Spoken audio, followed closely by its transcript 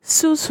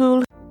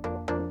Sul.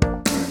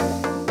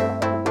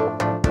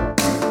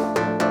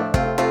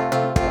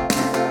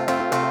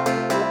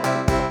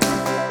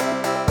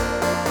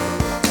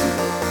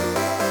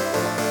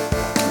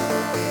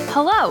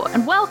 Hello,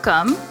 and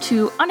welcome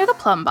to Under the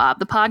Plumb Bob,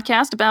 the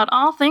podcast about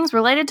all things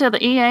related to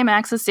the EA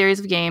Maxis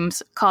series of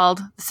games called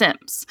The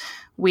Sims.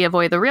 We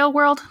avoid the real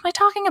world by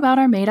talking about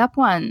our made-up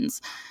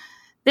ones.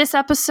 This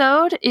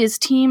episode is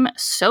Team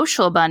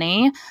Social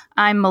Bunny.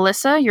 I'm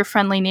Melissa, your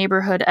friendly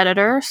neighborhood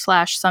editor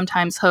 /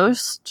 sometimes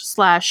host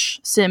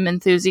 / sim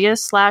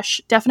enthusiast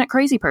 / definite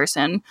crazy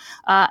person.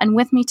 And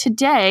with me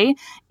today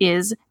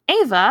is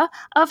Ava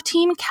of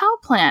Team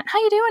Cowplant. How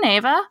you doing,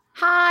 Ava?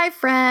 Hi,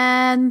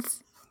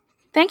 friends.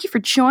 Thank you for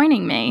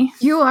joining me.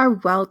 You are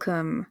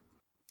welcome.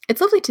 It's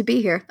lovely to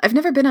be here. I've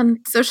never been on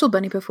Social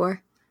Bunny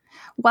before.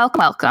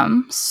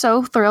 Welcome.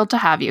 So thrilled to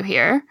have you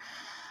here.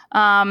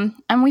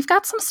 And we've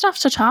got some stuff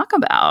to talk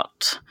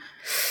about.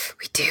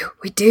 We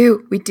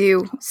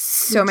do.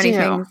 So many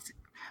things.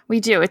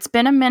 We do. It's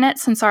been a minute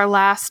since our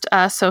last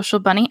Social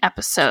Bunny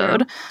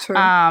episode.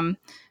 True.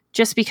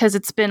 Just because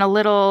it's been a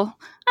little,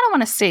 I don't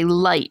want to say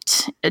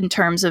light in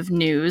terms of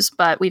news,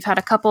 but we've had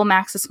a couple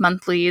Maxis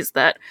monthlies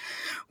that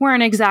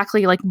weren't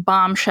exactly like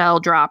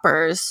bombshell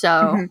droppers.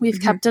 So we've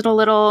kept it a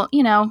little,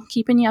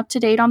 keeping you up to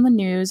date on the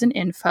news and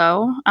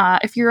info.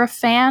 If you're a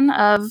fan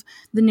of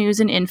the news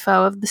and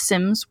info of the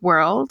Sims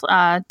world,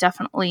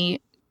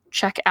 definitely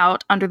check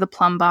out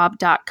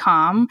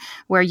undertheplumbbob.com,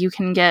 where you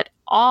can get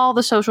all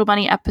the Social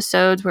Bunny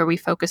episodes where we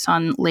focus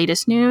on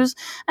latest news,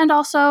 and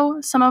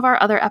also some of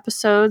our other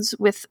episodes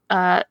with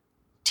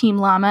Team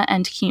Llama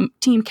and Team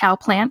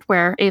Cowplant,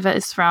 where Ava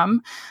is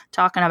from,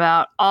 talking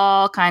about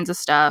all kinds of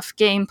stuff,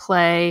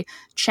 gameplay,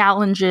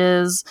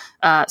 challenges,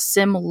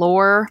 sim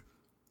lore,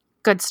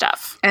 good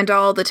stuff. And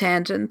all the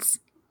tangents,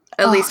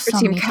 at least for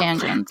Team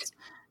Cowplant. Tangents.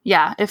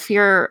 Yeah, if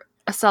you're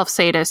a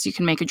self-sadist, you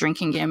can make a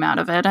drinking game out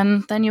of it,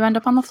 and then you end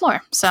up on the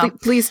floor. So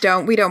please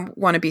don't. We don't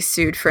want to be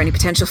sued for any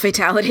potential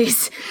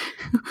fatalities.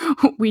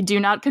 We do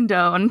not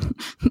condone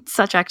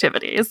such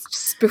activities.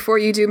 Just before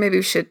you do, maybe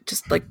we should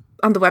just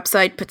on the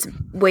website put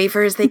some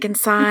waivers they can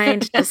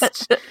sign,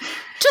 just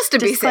to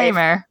be safe.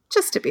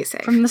 Just to be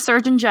safe. From the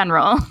Surgeon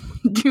General,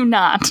 do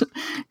not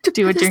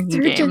do a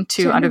drinking game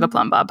to Under the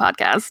Plumb Bob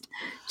podcast.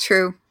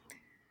 True.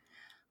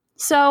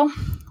 So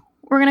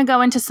we're going to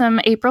go into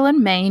some April and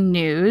May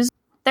news.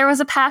 There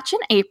was a patch in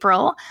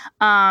April,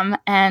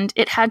 and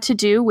it had to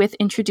do with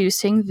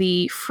introducing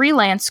the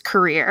freelance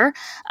career.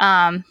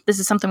 This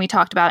is something we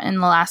talked about in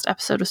the last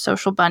episode of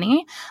Social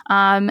Bunny.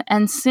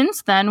 And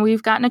since then,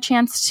 we've gotten a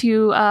chance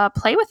to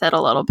play with it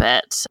a little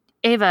bit.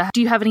 Ava, do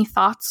you have any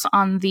thoughts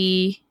on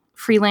the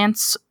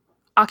freelance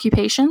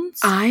occupations?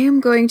 I am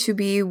going to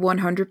be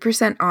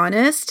 100%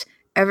 honest.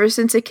 Ever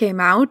since it came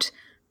out,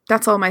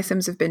 that's all my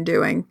Sims have been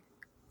doing.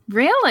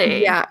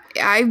 Really? Yeah,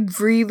 I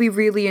really,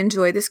 really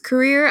enjoy this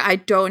career. I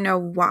don't know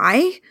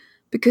why,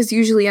 because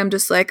usually I'm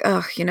just like,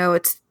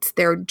 it's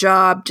their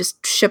job,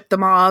 just ship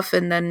them off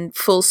and then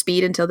full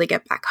speed until they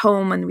get back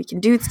home and we can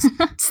do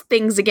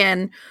things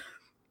again.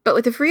 But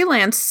with the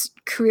freelance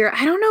career,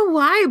 I don't know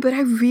why, but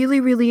I really,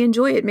 really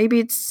enjoy it. Maybe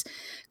it's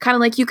kind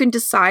of like you can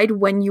decide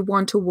when you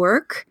want to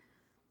work.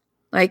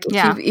 Like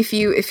if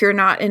you're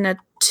not in a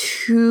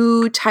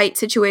too tight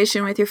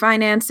situation with your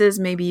finances,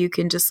 maybe you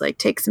can just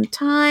take some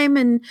time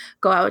and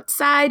go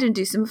outside and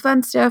do some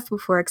fun stuff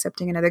before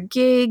accepting another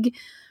gig.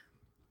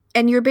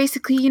 And you're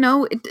basically,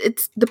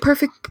 it's the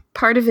perfect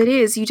part of it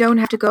is you don't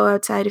have to go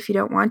outside if you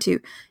don't want to.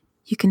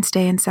 You can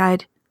stay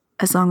inside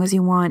as long as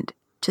you want.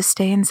 Just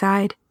stay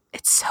inside.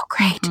 It's so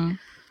great. Mm-hmm.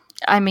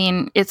 I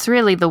mean, it's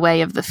really the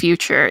way of the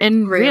future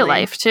in real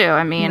life, too.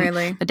 I mean,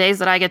 The days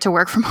that I get to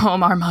work from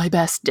home are my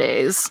best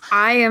days.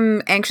 I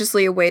am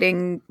anxiously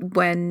awaiting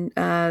when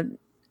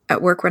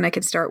at work when I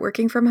can start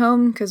working from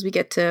home, because we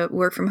get to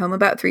work from home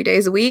about 3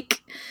 days a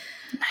week.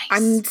 Nice.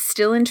 I'm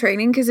still in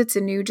training because it's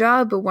a new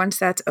job, but once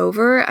that's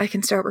over, I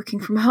can start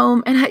working from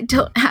home, and I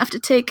don't have to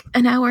take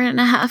an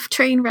 1.5-hour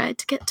train ride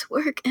to get to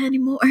work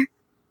anymore.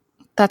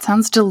 That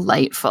sounds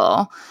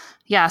delightful.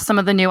 Yeah, some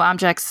of the new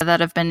objects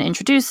that have been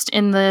introduced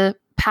in the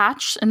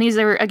patch, and these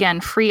are,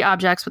 again, free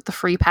objects with the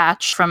free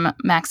patch from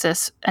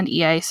Maxis and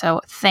EA,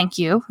 so thank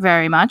you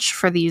very much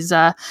for these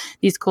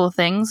cool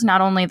things. Not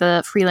only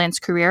the freelance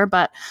career,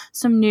 but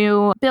some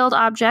new build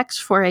objects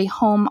for a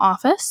home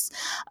office,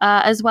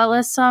 as well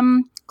as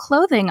some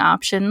clothing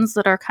options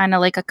that are kind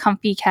of like a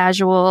comfy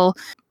casual.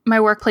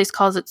 My workplace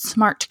calls it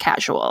smart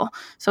casual,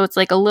 so it's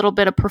like a little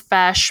bit of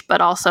profesh,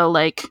 but also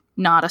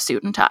not a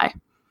suit and tie.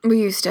 We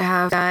used to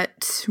have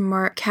that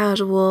smart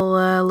casual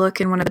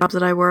look in one of the jobs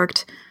that I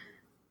worked.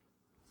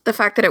 The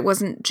fact that it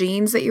wasn't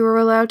jeans that you were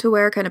allowed to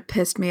wear kind of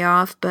pissed me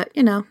off, but,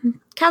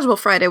 Casual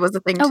Friday was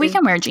the thing, too. Oh, we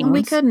can wear jeans.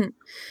 We couldn't.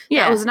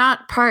 Yeah. That was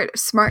not part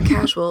smart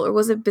casual, or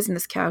was it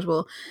business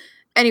casual?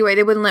 Anyway,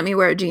 they wouldn't let me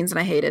wear jeans, and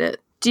I hated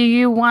it. Do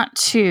you want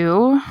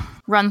to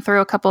run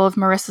through a couple of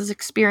Marissa's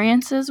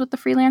experiences with the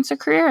freelancer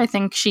career? I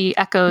think she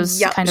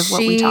echoes kind of what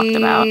we talked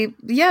about.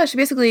 Yeah, she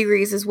basically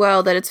agrees as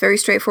well that it's very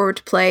straightforward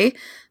to play.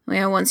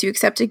 Once you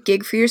accept a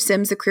gig for your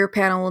Sims, the career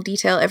panel will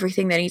detail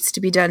everything that needs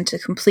to be done to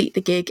complete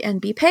the gig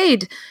and be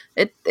paid.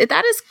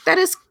 That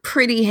is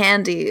pretty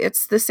handy.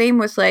 It's the same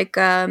with like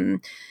the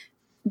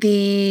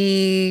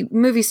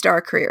movie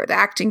star career, the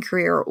acting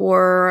career,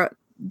 or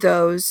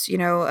those,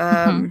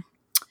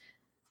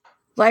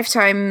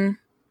 lifetime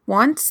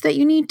wants that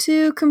you need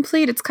to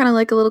complete. It's kind of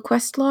like a little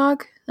quest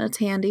log. That's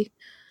handy.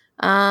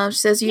 She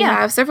says you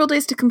have several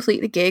days to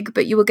complete the gig,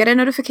 but you will get a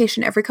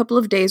notification every couple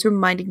of days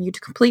reminding you to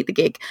complete the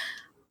gig.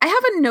 I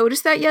haven't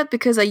noticed that yet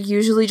because I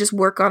usually just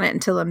work on it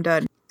until I'm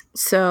done.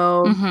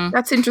 So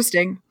that's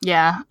interesting.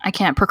 Yeah, I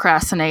can't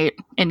procrastinate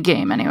in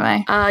game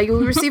anyway. You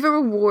will receive a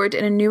reward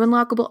and a new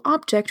unlockable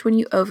object when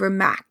you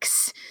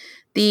overmax.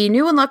 The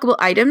new unlockable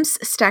items,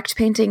 stacked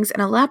paintings,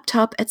 and a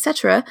laptop,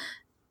 etc.,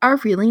 are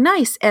really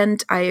nice,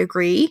 and I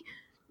agree.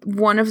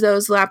 One of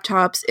those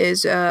laptops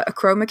is a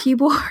Chroma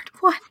keyboard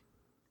one,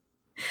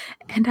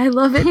 and I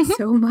love it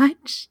so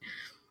much.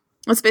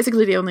 It's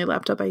basically the only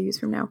laptop I use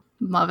from now.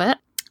 Love it.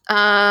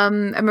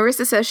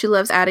 Marissa says she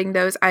loves adding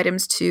those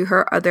items to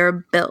her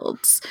other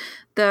builds.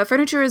 The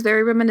furniture is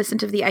very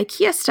reminiscent of the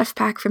IKEA stuff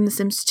pack from The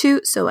Sims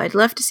 2, so I'd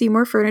love to see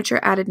more furniture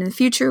added in the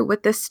future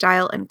with this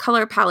style and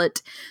color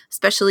palette,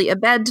 especially a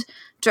bed,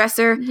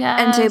 dresser,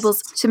 and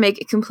tables to make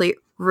a complete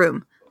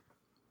room.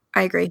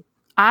 I agree.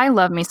 I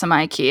love me some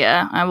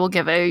IKEA. I will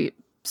give a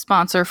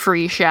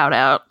sponsor-free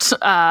shout-out to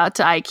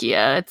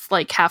IKEA. It's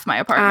like half my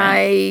apartment.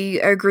 I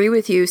agree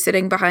with you,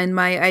 sitting behind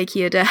my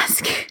IKEA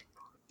desk.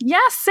 Yeah,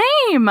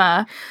 same.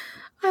 I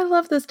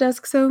love this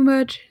desk so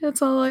much.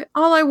 That's all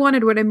I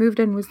wanted when I moved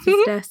in was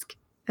this desk,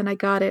 and I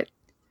got it.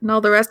 And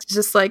all the rest is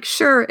just like,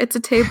 sure, it's a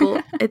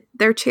table.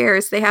 They're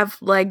chairs. They have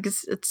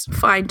legs. It's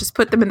fine. Just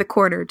put them in the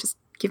corner. Just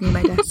give me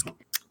my desk.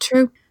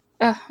 True.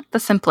 The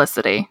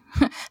simplicity.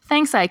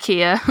 Thanks,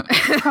 IKEA.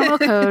 Promo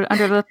code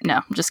under the... No,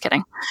 I'm just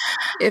kidding.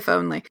 If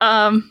only.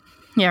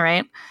 Yeah,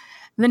 right.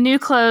 The new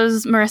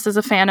clothes Marissa's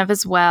a fan of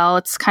as well.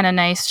 It's kind of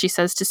nice, she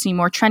says, to see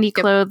more trendy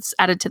clothes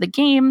added to the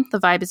game. The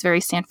vibe is very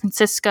San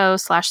Francisco /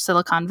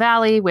 Silicon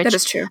Valley, which, that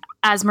is true.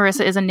 As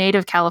Marissa is a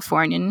native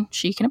Californian,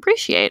 she can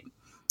appreciate.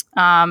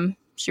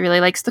 She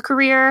really likes the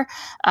career.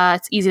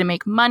 It's easy to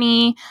make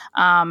money.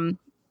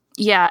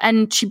 Yeah,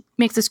 and she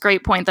makes this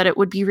great point that it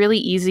would be really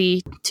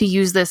easy to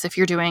use this if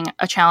you're doing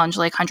a challenge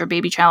like 100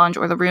 Baby Challenge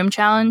or the Room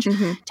Challenge.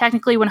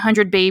 Technically,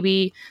 100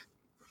 Baby,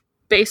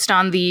 based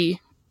on the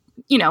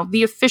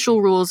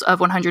official rules of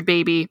 100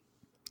 Baby,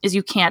 is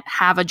you can't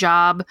have a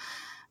job.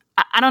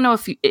 I don't know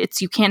if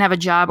it's you can't have a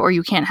job or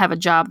you can't have a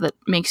job that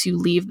makes you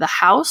leave the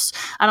house.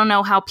 I don't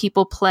know how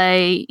people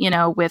play,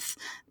 with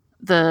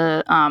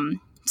the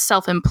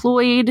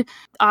self-employed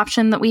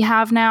option that we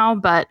have now,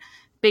 but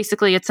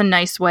basically it's a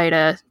nice way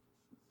to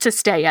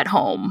stay at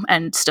home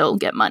and still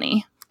get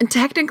money. And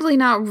technically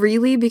not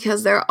really,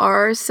 because there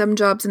are some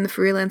jobs in the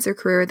freelancer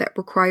career that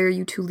require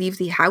you to leave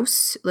the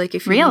house. Like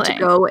if you need to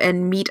go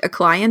and meet a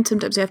client,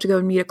 sometimes you have to go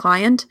and meet a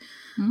client.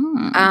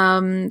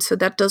 So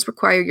that does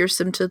require your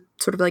sim to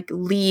sort of like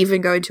leave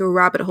and go into a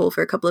rabbit hole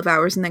for a couple of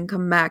hours and then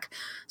come back.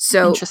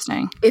 So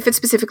interesting. If it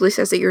specifically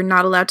says that you're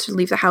not allowed to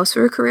leave the house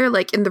for a career,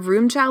 like in the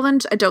Room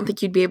Challenge, I don't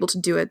think you'd be able to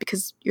do it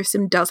because your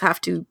sim does have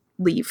to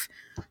leave.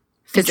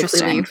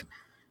 Physically leave.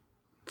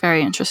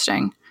 Very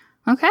interesting.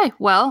 Okay,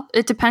 well,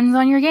 it depends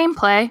on your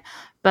gameplay,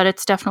 but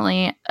it's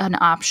definitely an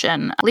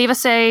option. Leave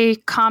us a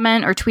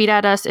comment or tweet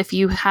at us if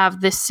you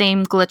have this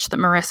same glitch that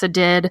Marissa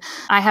did.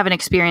 I haven't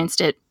experienced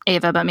it,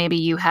 Ava, but maybe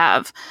you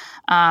have.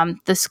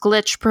 This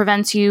glitch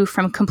prevents you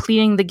from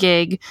completing the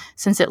gig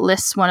since it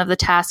lists one of the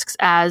tasks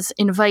as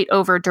invite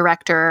over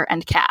director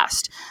and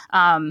cast.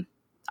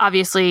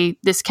 Obviously,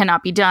 this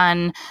cannot be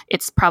done.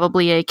 It's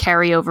probably a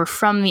carryover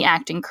from the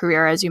acting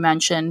career, as you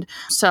mentioned.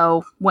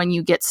 So when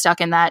you get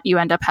stuck in that, you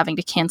end up having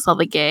to cancel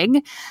the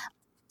gig.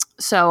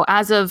 So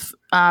as of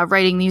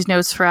writing these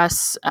notes for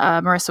us,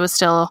 Marissa was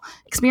still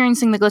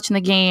experiencing the glitch in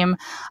the game.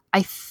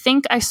 I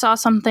think I saw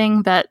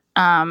something that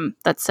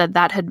said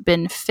that had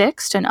been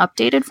fixed and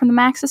updated from the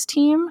Maxis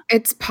team.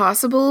 It's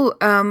possible.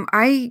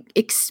 I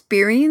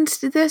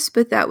experienced this,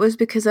 but that was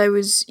because I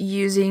was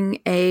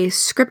using a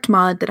script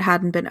mod that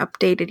hadn't been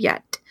updated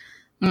yet.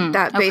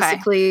 That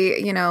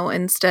basically,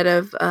 instead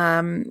of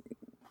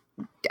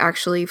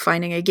actually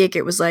finding a gig,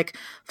 it was like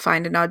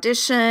find an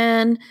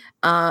audition,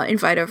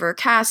 invite over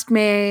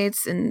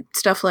castmates and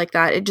stuff like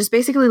that. It just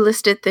basically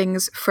listed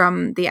things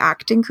from the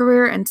acting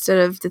career instead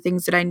of the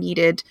things that I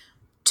needed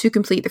to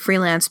complete the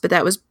freelance, but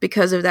that was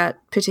because of that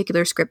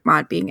particular script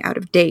mod being out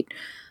of date.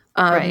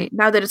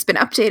 Now that it's been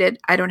updated,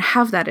 I don't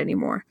have that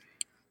anymore.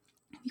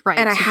 Right.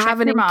 And I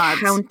haven't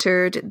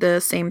encountered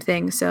the same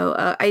thing. So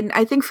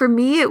I think for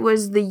me, it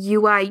was the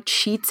UI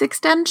cheats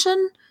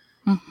extension.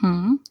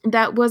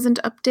 That wasn't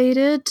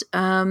updated,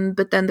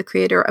 but then the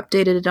creator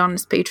updated it on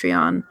his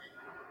Patreon.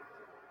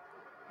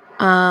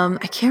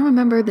 I can't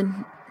remember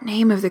the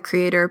name of the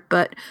creator,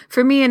 but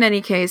for me, in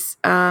any case,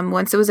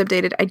 once it was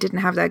updated, I didn't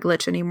have that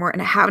glitch anymore,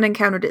 and I haven't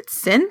encountered it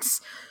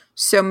since.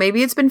 So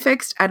maybe it's been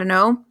fixed. I don't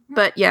know,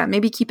 but yeah,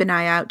 maybe keep an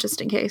eye out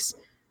just in case.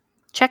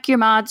 check your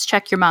mods,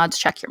 check your mods,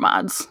 check your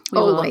mods. We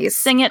Always. will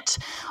sing it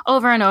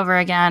over and over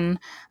again.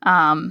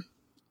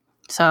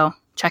 So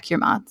check your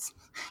mods.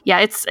 Yeah,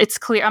 it's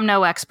clear. I'm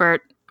no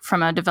expert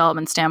from a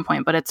development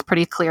standpoint, but it's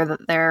pretty clear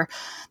that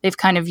they've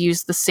kind of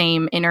used the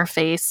same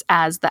interface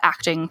as the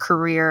acting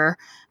career.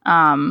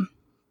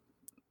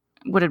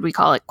 What did we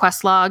call it?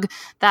 Quest log.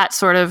 That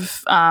sort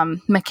of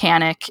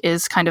mechanic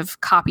is kind of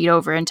copied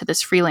over into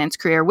this freelance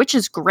career, which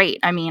is great.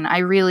 I mean, I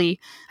really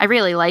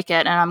like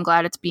it, and I'm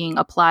glad it's being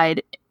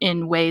applied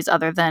in ways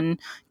other than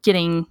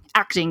getting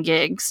acting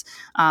gigs.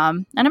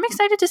 And I'm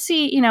excited to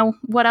see,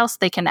 what else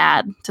they can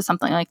add to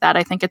something like that.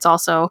 I think it's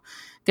also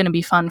going to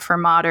be fun for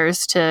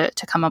modders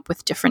to come up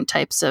with different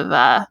types of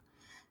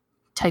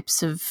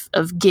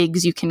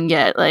gigs you can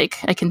get. Like,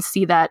 I can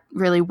see that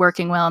really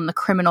working well in the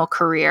criminal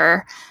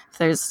career. If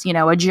there's,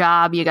 a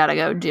job you got to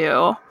go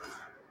do.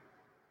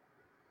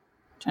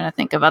 Trying to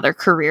think of other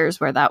careers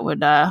where that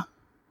would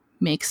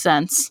make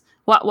sense.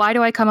 Why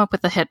do I come up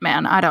with a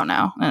hitman? I don't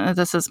know.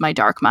 This is my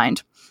dark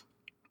mind.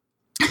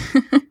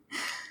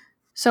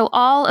 So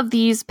all of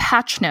these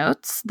patch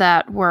notes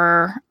that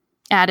were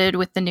added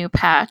with the new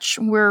patch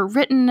were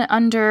written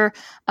under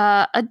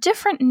a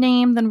different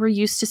name than we're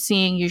used to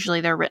seeing.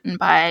 Usually they're written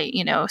by,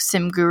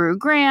 Sim Guru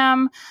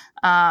Graham,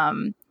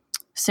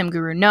 Sim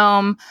Guru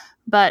Gnome.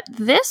 But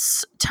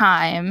this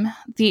time,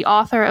 the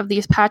author of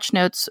these patch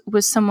notes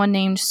was someone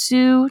named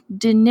Sue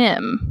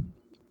Denim,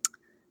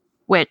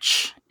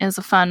 which is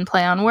a fun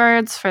play on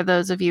words for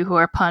those of you who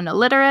are pun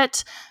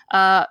illiterate,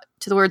 to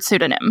the word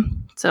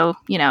pseudonym. So,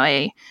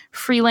 a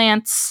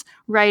freelance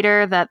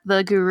writer that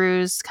the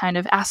gurus kind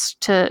of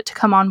asked to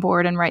come on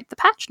board and write the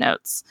patch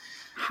notes.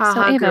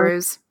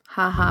 Gurus.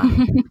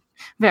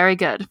 Very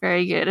good,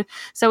 very good.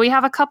 So we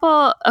have a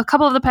couple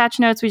of the patch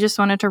notes we just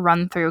wanted to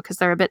run through because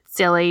they're a bit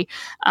silly.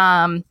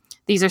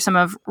 These are some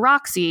of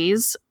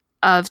Roxy's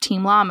of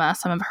Team Llama,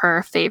 some of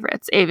her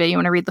favorites. Ava, you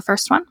want to read the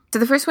first one? So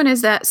the first one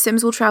is that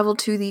Sims will travel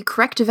to the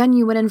correct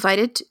venue when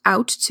invited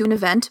out to an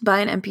event by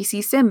an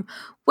NPC Sim,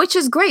 which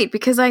is great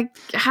because I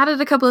had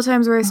it a couple of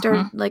times where I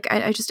started,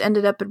 I just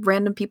ended up at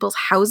random people's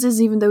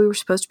houses even though we were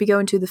supposed to be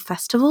going to the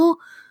festival.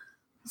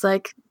 It's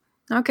like,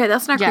 okay,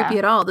 that's not creepy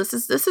at all. This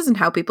isn't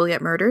how people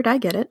get murdered. I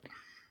get it.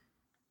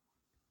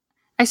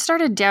 I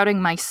started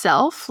doubting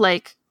myself.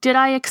 Like, did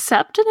I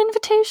accept an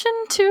invitation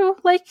to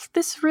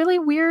this really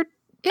weird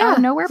out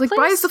of nowhere place?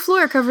 Why is the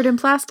floor covered in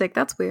plastic?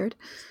 That's weird.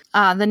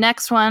 The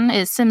next one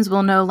is Sims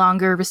will no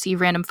longer receive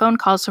random phone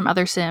calls from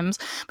other Sims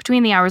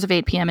between the hours of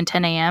 8 p.m. and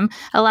 10 a.m.,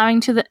 allowing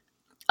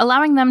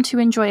them to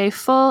enjoy a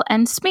full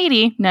and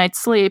speedy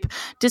night's sleep.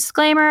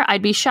 Disclaimer,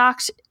 I'd be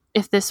shocked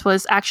if this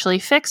was actually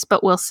fixed,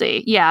 but we'll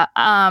see. Yeah,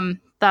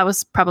 that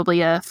was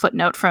probably a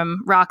footnote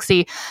from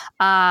Roxy.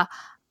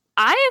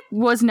 I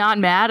was not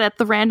mad at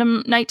the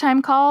random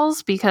nighttime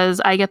calls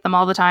because I get them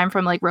all the time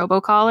from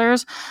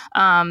robocallers.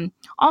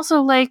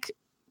 Also,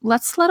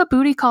 let's let a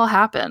booty call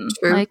happen.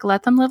 True.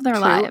 Let them live their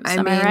lives.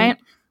 Am I right?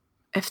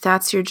 If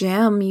that's your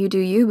jam, you do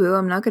you, boo.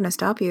 I'm not going to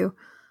stop you.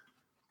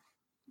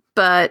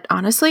 But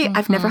honestly,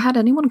 I've never had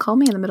anyone call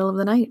me in the middle of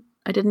the night.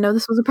 I didn't know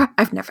this was a problem.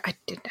 I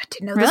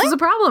didn't know this was a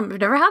problem. I've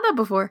never had that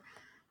before.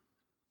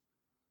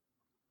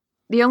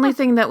 The only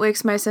thing that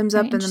wakes my Sims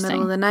up in the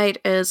middle of the night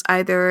is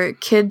either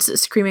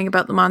kids screaming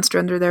about the monster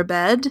under their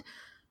bed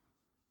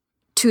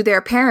to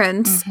their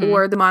parents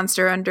or the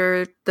monster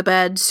under the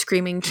bed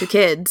screaming to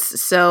kids.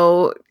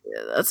 So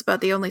that's about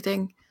the only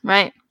thing.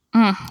 Right.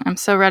 I'm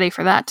so ready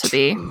for that to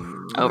be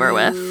over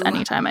with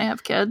anytime I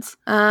have kids.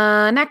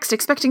 Next,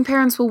 expecting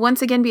parents will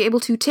once again be able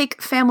to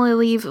take family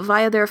leave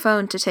via their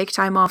phone to take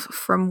time off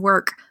from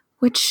work,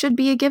 which should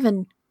be a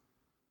given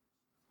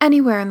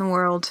anywhere in the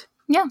world.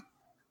 Yeah.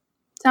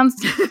 Sounds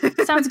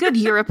good,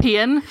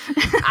 European.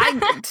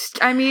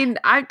 I mean,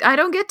 I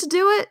don't get to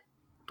do it,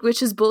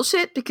 which is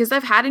bullshit because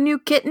I've had a new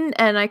kitten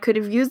and I could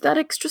have used that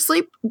extra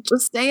sleep.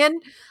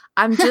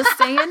 I'm just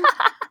saying.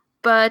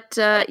 But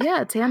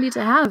yeah, it's handy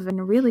to have,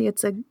 and really,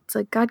 it's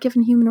a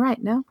God-given human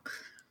right. No.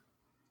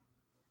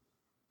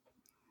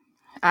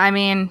 I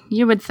mean,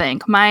 you would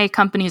think. My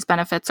company's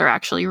benefits are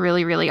actually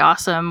really, really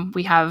awesome.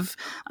 We have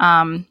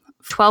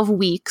 12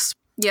 weeks.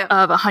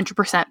 Of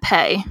 100%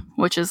 pay,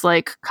 which is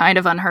kind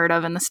of unheard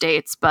of in the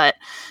States, but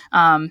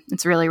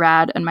it's really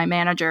rad. And my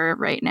manager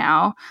right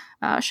now,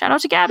 shout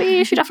out to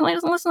Gabby, she definitely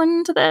doesn't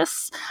listen to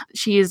this.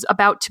 She's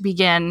about to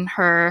begin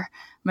her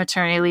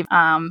maternity leave.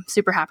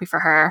 Super happy for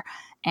her,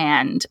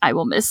 and I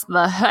will miss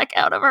the heck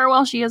out of her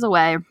while she is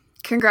away.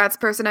 Congrats,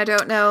 person I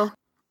don't know.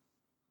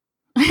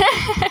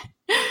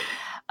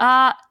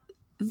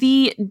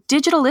 The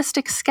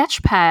digitalistic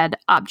sketchpad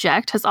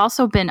object has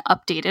also been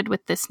updated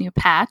with this new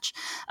patch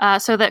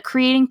so that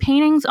creating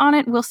paintings on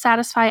it will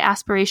satisfy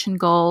aspiration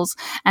goals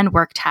and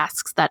work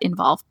tasks that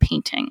involve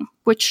painting,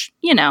 which,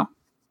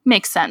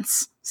 makes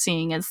sense,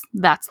 seeing as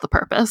that's the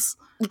purpose.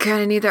 You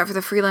kind of need that for the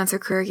freelancer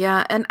career,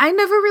 yeah. And I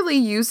never really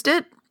used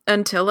it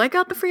until I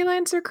got the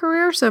freelancer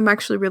career, so I'm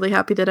actually really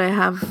happy that I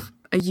have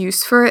a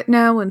use for it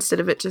now instead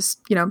of it just,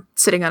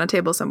 sitting on a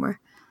table somewhere.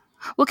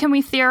 Well, can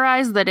we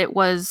theorize that it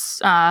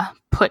was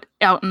put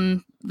out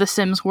in the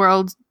Sims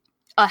world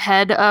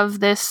ahead of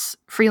this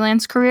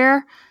freelance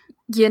career?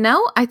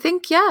 I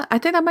think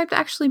that might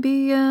actually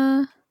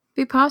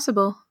be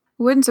possible.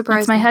 Wouldn't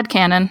surprise That's my me.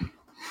 headcanon.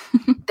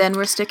 Then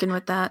we're sticking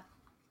with that.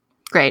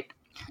 Great.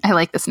 I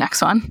like this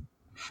next one.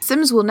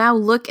 Sims will now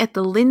look at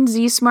the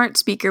Lindsay smart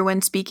speaker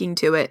when speaking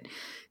to it.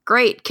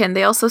 Great. Can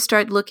they also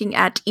start looking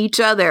at each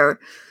other?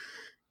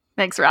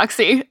 Thanks,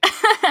 Roxy.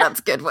 That's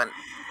a good one.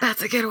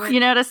 That's a good one.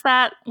 You notice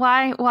that?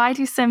 Why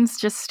do Sims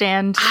just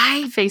stand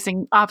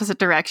facing opposite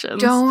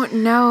directions? Don't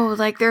know.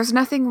 Like, there's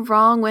nothing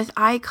wrong with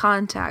eye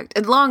contact.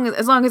 As long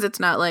as it's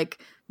not, like,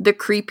 the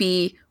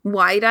creepy,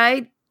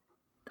 wide-eyed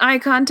eye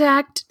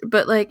contact.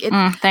 But, like...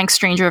 thanks,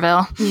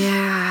 Strangerville.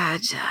 Yeah.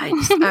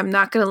 I'm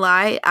not gonna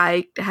lie.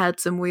 I had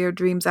some weird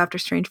dreams after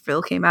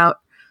Strangerville came out.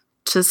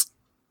 Just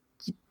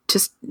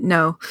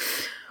no.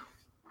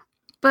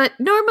 But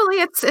normally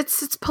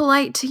it's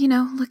polite to,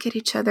 look at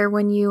each other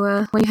when you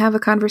have a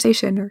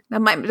conversation. Or that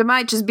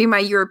might just be my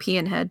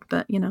European head,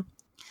 but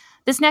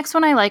This next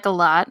one I like a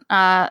lot.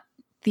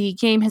 The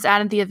game has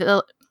added the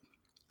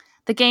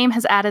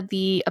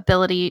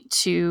ability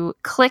to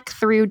click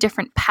through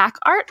different pack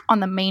art on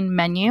the main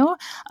menu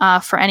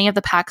for any of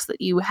the packs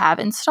that you have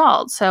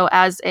installed. So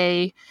as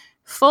a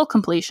full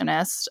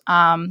completionist,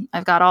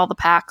 I've got all the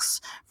packs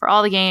for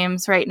all the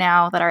games right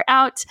now that are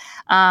out.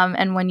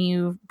 And when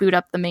you boot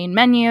up the main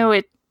menu,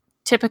 it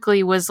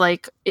typically was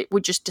like it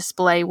would just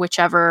display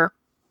whichever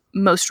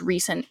most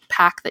recent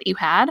pack that you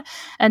had.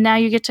 And now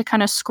you get to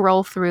kind of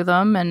scroll through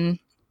them and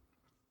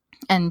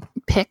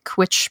pick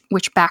which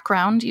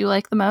background you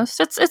like the most.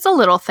 It's a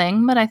little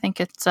thing, but I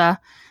think it's a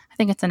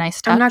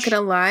nice touch. I'm not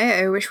gonna lie,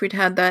 I wish we'd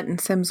had that in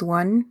Sims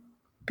 1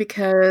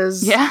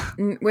 because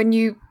when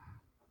you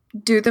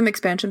do them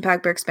expansion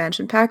pack by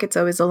expansion pack, it's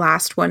always the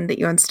last one that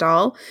you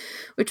install,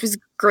 which was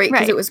great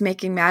because it was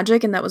making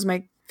magic, and that was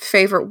my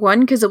favorite one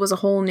because it was a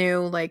whole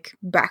new like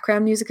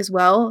background music as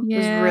well. It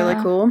was really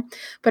cool.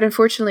 But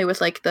unfortunately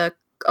with like the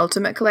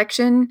Ultimate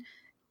Collection,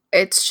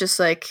 it's just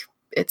like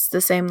it's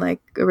the same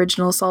like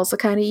original salsa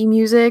kind of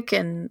music,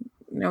 and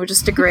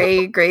just a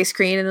gray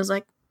screen, and it was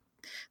like,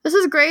 this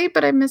is great,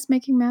 but I miss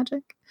making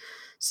magic.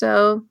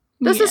 So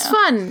this is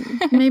fun.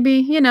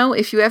 Maybe,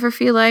 if you ever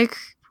feel like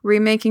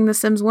remaking The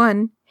Sims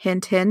 1,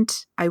 hint,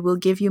 hint, I will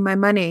give you my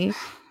money.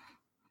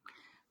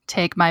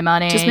 Take my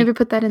money. Just maybe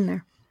put that in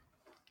there.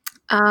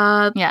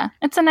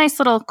 It's a nice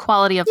little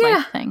quality of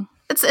life thing.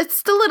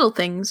 It's the little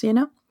things,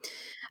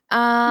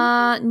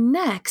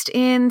 Next,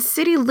 in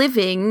City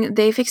Living,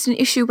 they fixed an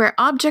issue where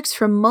objects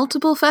from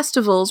multiple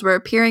festivals were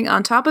appearing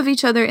on top of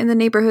each other in the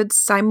neighborhood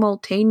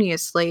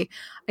simultaneously.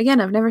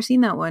 Again, I've never seen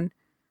that one.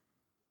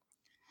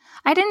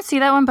 I didn't see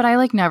that one, but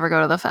I never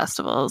go to the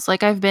festivals.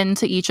 I've been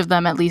to each of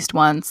them at least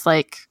once.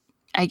 I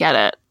get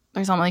it.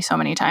 There's only so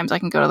many times I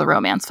can go to the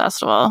romance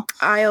festival.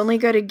 I only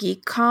go to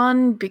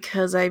GeekCon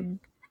because I'm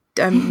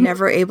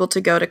never able to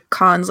go to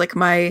cons. Like,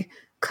 my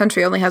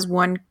country only has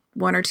one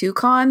or two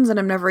cons, and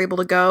I'm never able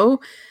to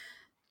go.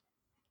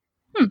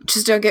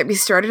 Just don't get me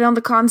started on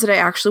the cons that I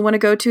actually want to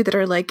go to that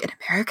are like in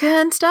America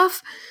and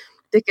stuff,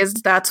 because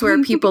that's where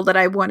people that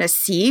I want to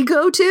see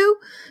go to.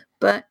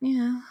 But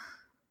yeah.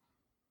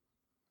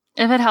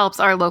 If it helps,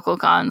 our local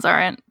cons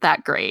aren't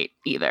that great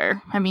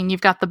either. I mean,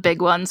 you've got the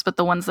big ones, but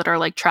the ones that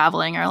are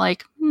traveling are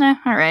nah,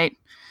 all right.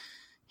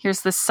 Here's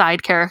this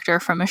side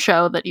character from a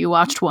show that you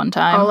watched one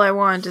time. All I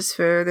want is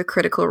for the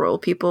Critical Role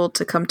people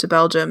to come to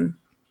Belgium.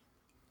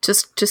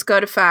 Just go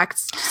to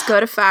Facts. Just go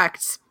to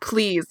Facts,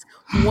 please.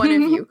 One of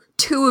you,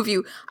 two of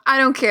you. I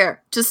don't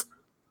care. Just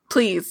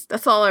please.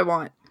 That's all I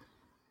want.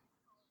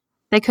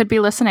 They could be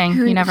listening.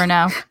 You never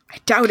know. I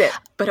doubt it,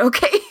 but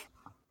okay.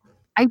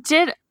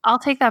 I'll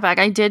take that back.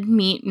 I did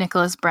meet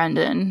Nicholas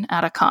Brendan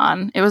at a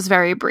con. It was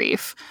very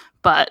brief,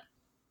 but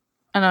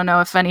I don't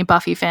know if any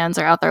Buffy fans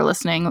are out there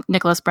listening.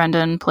 Nicholas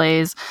Brendan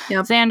plays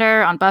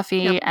Xander on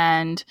Buffy,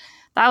 and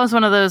that was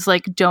one of those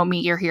don't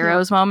meet your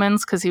heroes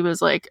moments, because he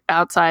was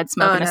outside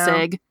smoking a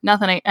cig.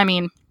 Nothing. I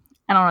mean,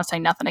 I don't want to say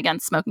nothing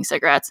against smoking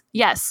cigarettes.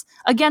 Yes,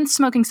 against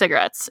smoking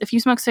cigarettes. If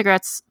you smoke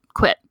cigarettes,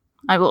 quit.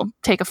 I will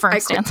take a firm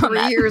stance on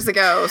that. 3 years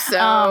ago,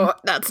 so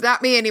that's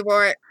not me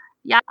anymore.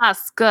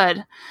 Yes,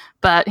 good.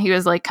 But he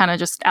was kind of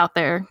just out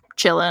there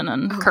chilling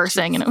and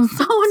cursing, and it was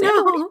no,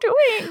 what are you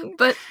doing?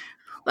 But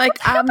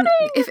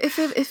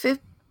if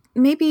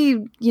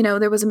maybe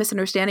there was a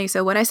misunderstanding.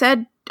 So when I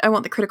said I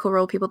want the Critical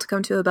Role people to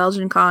come to a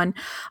Belgian con,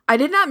 I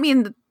did not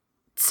mean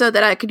so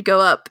that I could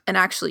go up and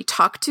actually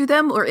talk to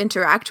them or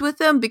interact with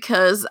them,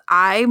 because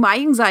my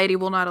anxiety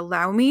will not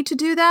allow me to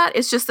do that.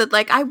 It's just that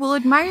I will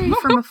admire you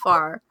from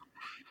afar.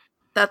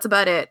 That's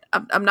about it.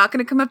 I'm not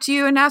going to come up to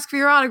you and ask for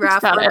your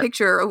autograph or a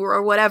picture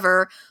or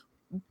whatever,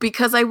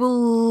 because I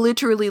will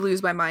literally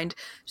lose my mind.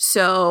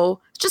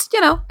 So just,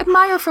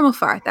 admire from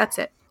afar. That's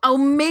it. I'll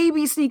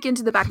maybe sneak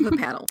into the back of the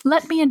panel.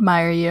 Let me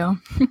admire you.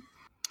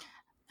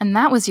 And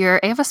that was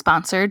your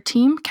Ava-sponsored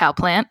Team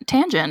Cowplant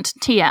Tangent,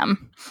 TM.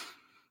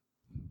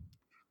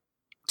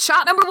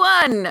 Shot number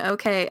 1.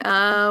 Okay.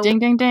 Ding,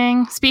 ding,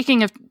 ding.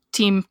 Speaking of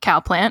Team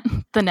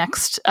Cowplant, the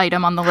next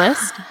item on the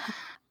list.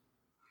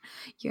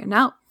 You're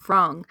now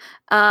Wrong.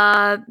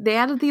 They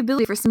added the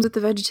ability for Sims with the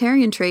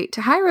vegetarian trait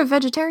to hire a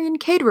vegetarian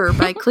caterer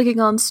by clicking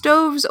on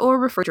stoves or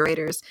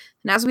refrigerators.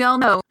 And as we all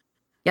know,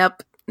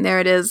 yep, there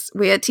it is.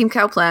 We at Team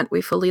Cowplant,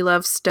 we fully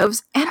love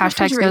stoves and Hashtag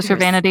refrigerators. stoves for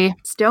vanity.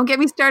 So don't get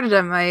me started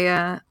on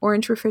my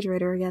orange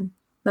refrigerator again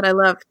that I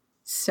love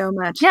so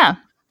much. Yeah.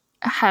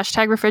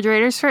 Hashtag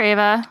refrigerators for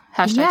Ava.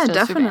 Hashtag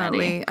stoves for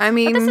vanity. I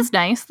mean, but this is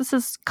nice. This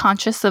is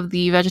conscious of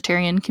the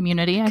vegetarian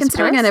community, I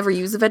considering suppose. I never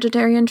used the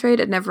vegetarian trait,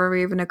 it never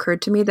even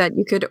occurred to me that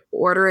you could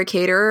order a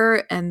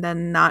caterer and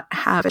then not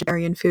have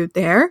vegetarian food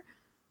there.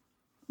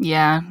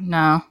 Yeah,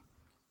 no.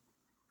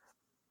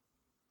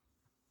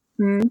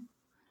 Hmm.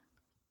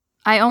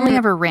 I only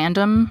ever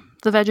random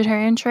the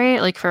vegetarian trait,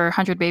 like for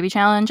 100 Baby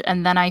Challenge,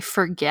 and then I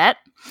forget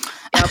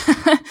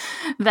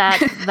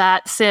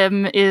that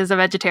sim is a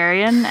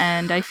vegetarian,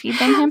 and I feed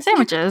them ham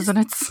sandwiches, and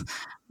it's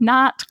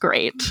not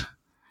great.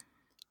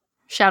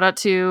 Shout out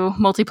to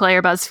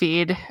multiplayer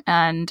BuzzFeed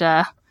and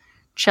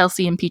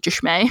Chelsea and Peacha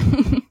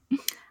Schmay.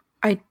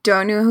 I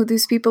don't know who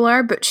these people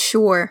are, but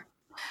sure.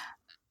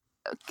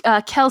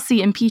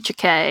 Kelsey and Peacha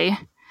K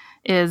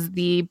is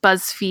the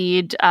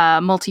BuzzFeed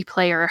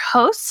multiplayer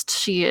host.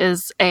 She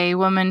is a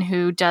woman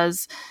who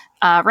does,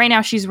 right now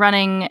she's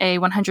running a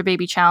 100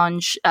 Baby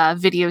Challenge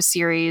video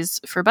series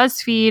for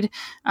BuzzFeed.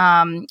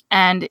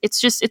 And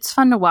it's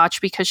fun to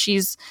watch because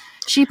she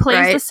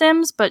plays The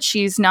Sims, but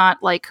she's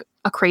not like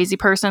a crazy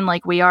person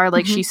like we are.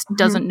 Like she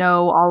doesn't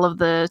know all of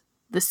the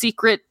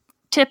secret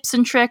tips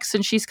and tricks,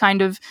 and she's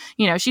kind of,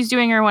 she's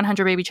doing her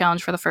 100 Baby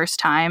Challenge for the first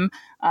time.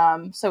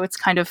 So it's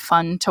kind of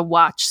fun to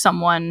watch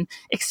someone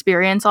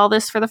experience all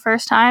this for the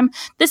first time.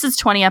 This is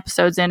 20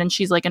 episodes in, and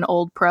she's like an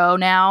old pro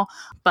now,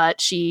 but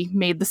she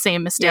made the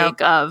same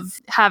mistake of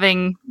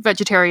having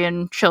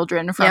vegetarian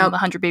children from the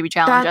 100 Baby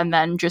Challenge and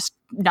then just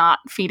not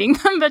feeding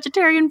them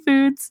vegetarian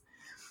foods.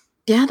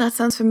 Yeah, that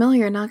sounds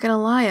familiar. Not gonna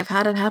lie, I've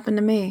had it happen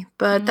to me.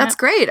 But that's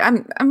great. I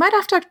might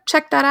have to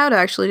check that out,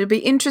 actually. It'd be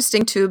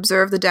interesting to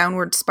observe the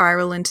downward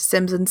spiral into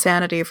Sims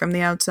insanity from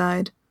the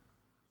outside.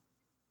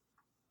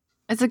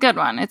 It's a good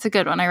one.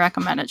 I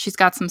recommend it. She's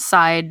got some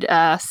side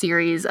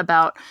series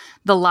about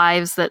the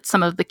lives that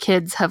some of the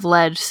kids have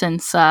led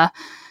since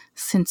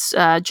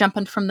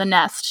jumping from the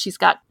nest. She's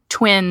got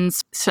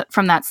twins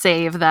from that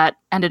save that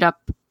ended up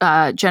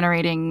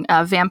generating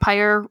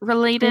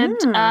vampire-related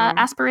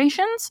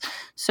aspirations.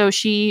 So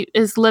she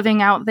is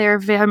living out their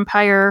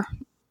vampire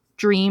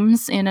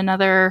dreams in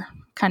another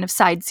kind of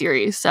side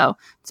series. So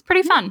it's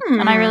pretty fun,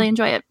 and I really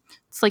enjoy it.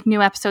 It's like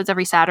new episodes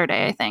every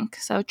Saturday, I think.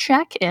 So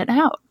check it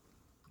out.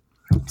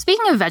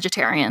 Speaking of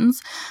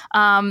vegetarians,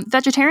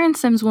 vegetarian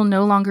Sims will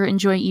no longer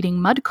enjoy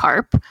eating mud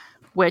carp,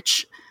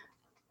 which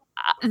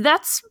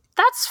that's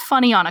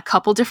funny on a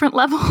couple different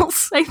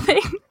levels, I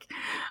think.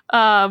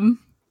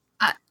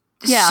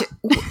 Yeah.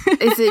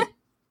 Is it...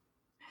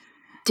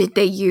 Did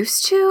they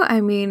used to?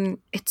 I mean,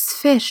 it's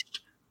fish.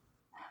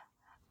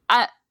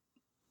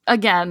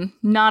 Again,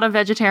 not a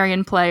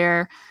vegetarian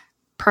player.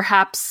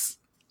 Perhaps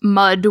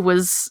mud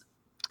was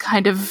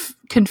kind of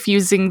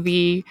confusing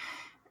the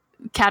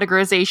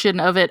categorization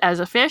of it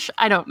as a fish.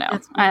 I don't know.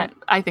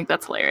 I think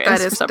that's hilarious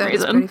for some reason. That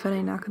is pretty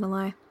funny, not gonna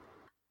lie.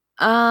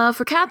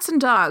 For cats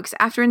and dogs,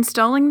 after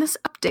installing this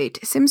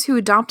update, Sims who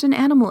adopt an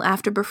animal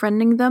after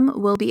befriending them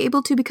will be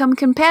able to become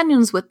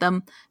companions with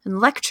them and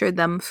lecture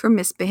them for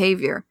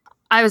misbehavior.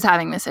 I was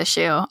having this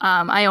issue.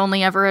 I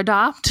only ever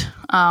adopt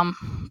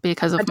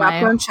because of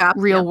my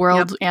real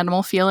world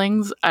animal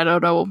feelings. I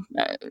don't know.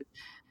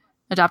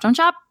 Adopt on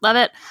shop. Love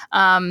it.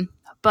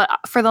 But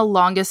for the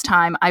longest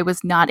time, I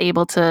was not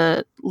able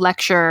to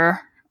lecture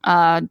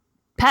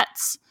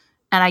pets.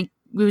 And it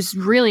was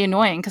really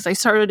annoying because I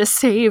started a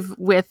save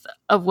with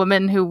a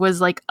woman who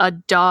was like a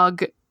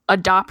dog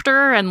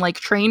adopter and like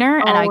trainer,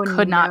 and I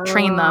could not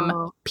train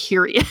them,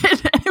 period.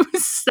 It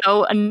was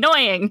so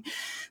annoying.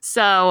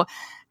 So,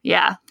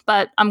 yeah.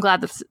 But I'm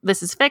glad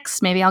this is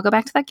fixed. Maybe I'll go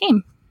back to that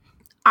game.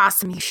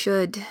 Awesome. You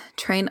should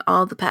train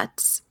all the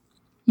pets.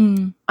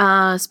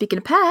 Speaking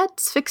of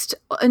pets, fixed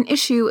an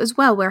issue as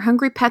well where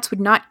hungry pets would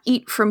not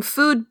eat from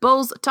food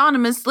bowls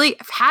autonomously.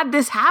 I've had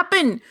this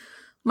happen.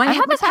 I've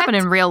had this happen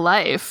in real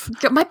life.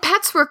 My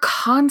pets were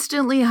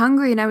constantly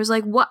hungry, and I was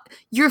like, what?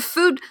 Your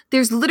food,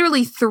 there's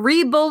literally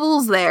 3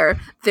 bowls there.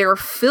 They're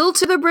filled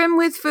to the brim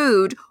with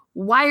food.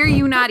 Why are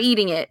you not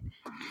eating it?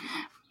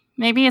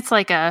 Maybe it's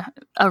like a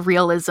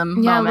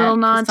realism moment. A little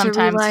nod to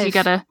real life. You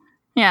gotta,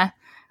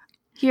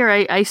 Here,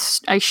 I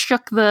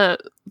shook the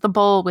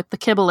bowl with the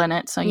kibble in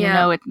it, so you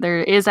know there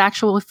is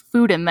actual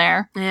food in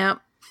there. Yeah.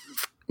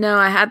 No,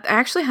 I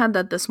actually had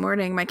that this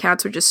morning. My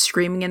cats were just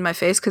screaming in my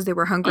face because they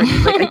were hungry.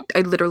 Like,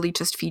 I literally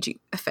just feed you.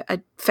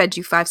 I fed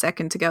you 5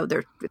 seconds ago.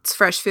 It's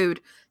fresh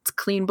food. It's a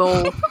clean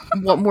bowl.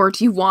 What more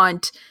do you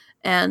want?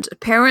 And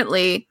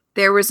apparently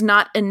there was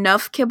not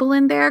enough kibble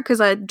in there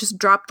because I just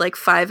dropped like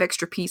 5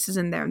 extra pieces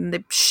in there, and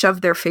they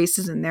shoved their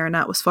faces in there, and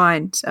that was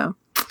fine. So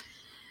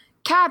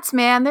cats,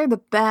 man, they're the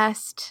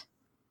best.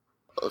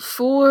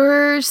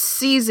 4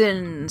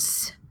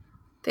 seasons.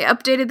 They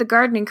updated the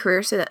gardening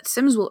career so that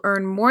Sims will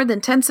earn more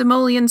than 10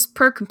 simoleons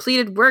per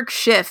completed work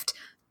shift.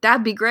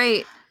 That'd be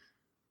great.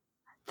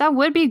 That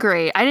would be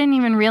great. I didn't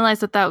even realize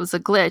that was a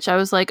glitch. I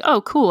was like,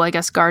 oh, cool. I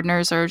guess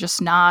gardeners are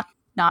just not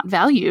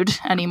valued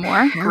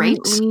anymore. Great.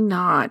 Apparently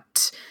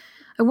not.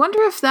 I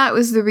wonder if that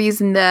was the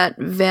reason that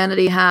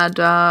Vanity had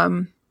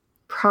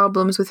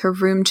problems with her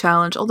room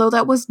challenge. Although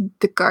that was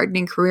the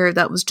gardening career,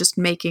 that was just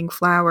making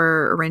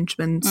flower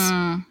arrangements.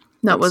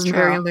 That wasn't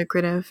very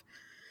lucrative.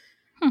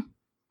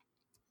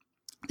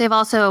 They've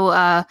also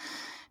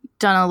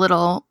done a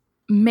little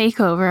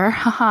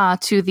makeover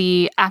to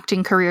the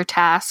acting career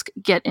task,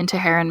 get into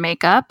hair and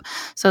makeup,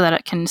 so that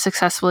it can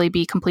successfully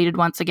be completed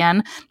once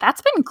again.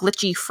 That's been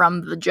glitchy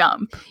from the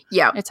jump.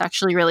 Yeah. It's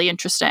actually really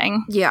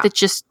interesting. Yeah. It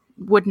just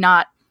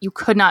you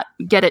could not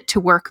get it to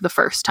work the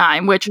first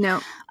time, which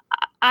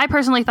I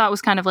personally thought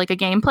was kind of like a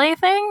gameplay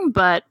thing,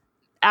 but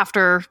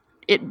after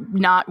it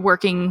not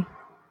working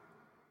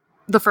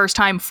the first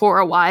time for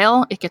a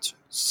while, it gets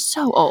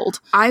so old.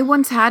 I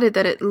once had it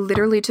that it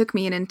literally took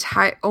me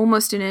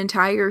almost an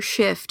entire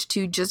shift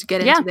to just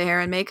get into the hair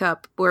and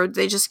makeup, where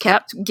they just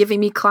kept giving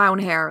me clown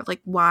hair.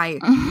 Like, why?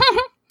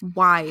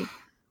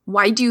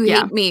 Why do you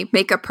hate me,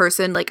 makeup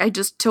person? Like, I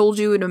just told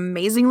you an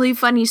amazingly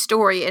funny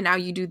story and now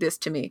you do this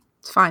to me.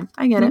 It's fine.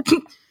 I get it.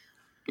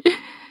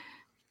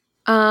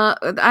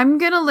 I'm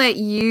gonna let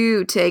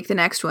you take the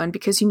next one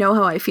because you know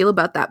how I feel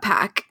about that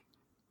pack.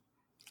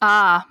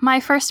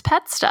 My first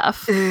pet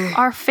stuff.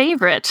 Our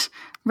favorite.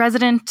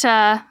 Resident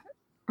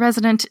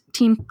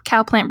Team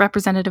Cowplant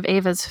representative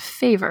Ava's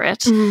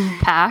favorite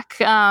pack.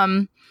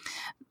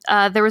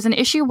 There was an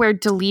issue where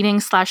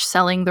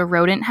deleting/selling the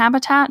rodent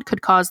habitat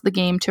could cause the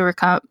game to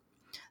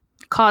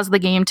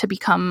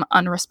become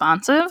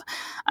unresponsive.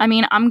 I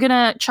mean, I'm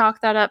gonna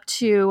chalk that up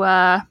to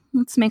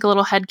let's make a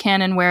little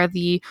headcanon where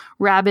the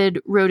rabid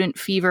rodent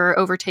fever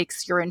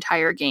overtakes your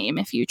entire game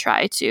if you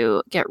try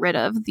to get rid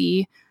of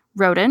the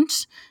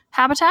rodent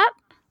habitat.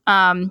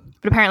 But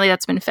apparently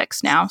that's been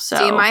fixed now. So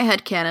see, my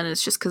headcanon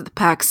is just because the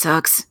pack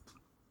sucks.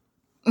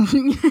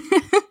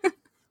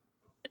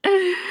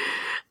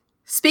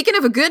 Speaking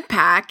of a good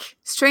pack,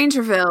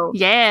 Strangerville.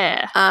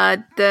 Yeah.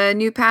 The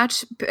new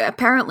patch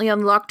apparently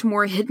unlocked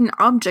more hidden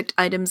object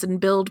items in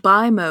build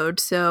buy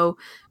mode. So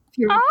if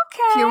you're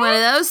one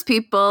of those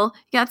people,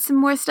 you got some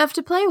more stuff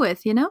to play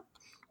with, you know?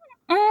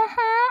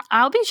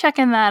 I'll be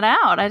checking that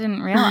out. I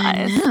didn't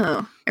realize. I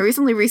know. I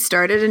recently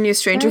restarted a new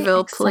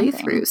Strangerville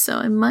playthrough, so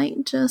I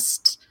might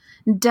just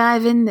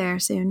dive in there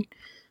soon.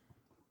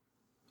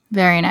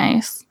 Very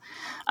nice.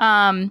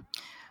 That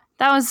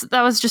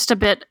was just a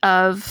bit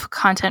of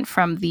content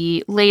from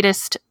the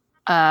latest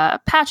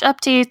patch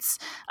updates.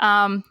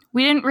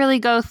 We didn't really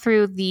go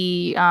through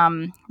the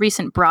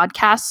recent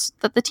broadcasts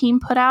that the team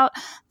put out.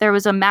 There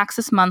was a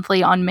Maxis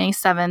Monthly on May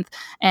 7th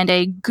and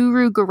a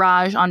Guru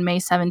Garage on May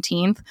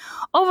 17th.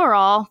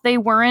 Overall, they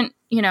weren't,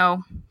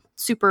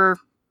 super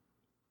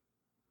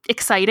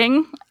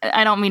exciting.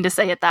 I don't mean to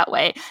say it that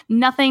way.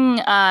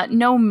 Nothing,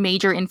 no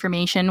major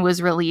information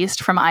was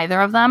released from either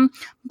of them.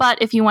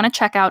 But if you want to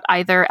check out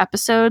either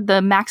episode,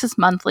 the Maxis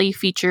Monthly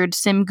featured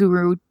Sim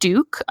Guru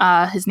Duke.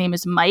 His name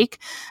is Mike.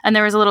 And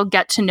there was a little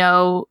get to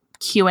know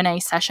Q&A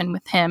session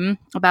with him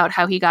about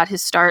how he got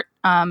his start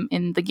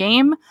in the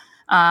game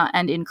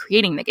and in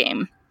creating the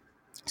game.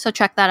 So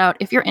check that out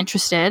if you're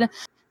interested.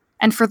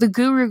 And for the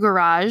Guru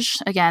Garage,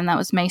 again, that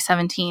was May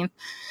 17th,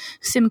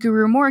 Sim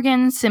Guru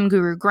Morgan, Sim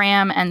Guru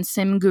Graham, and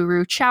Sim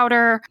Guru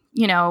Chowder,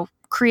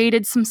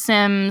 created some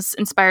Sims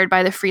inspired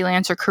by the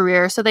freelancer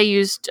career. So they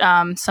used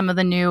some of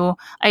the new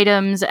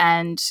items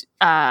and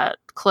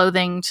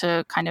clothing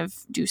to kind of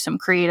do some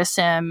create a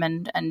Sim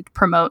and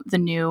promote the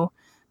new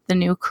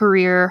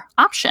career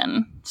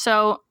option.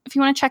 So if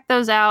you want to check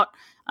those out,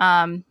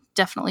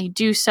 definitely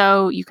do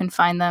so. You can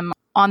find them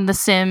on the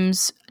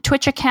Sims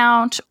Twitch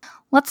account.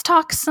 Let's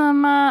talk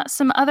some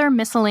other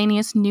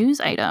miscellaneous news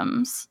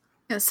items.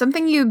 Yeah,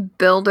 something you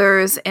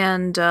builders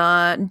and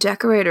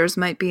decorators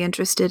might be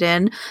interested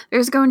in.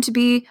 There's going to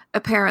be,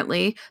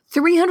 apparently,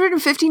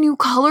 350 new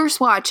color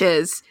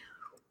swatches,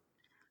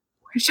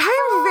 which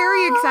I am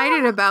very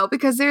excited about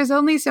because there's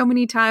only so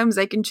many times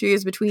I can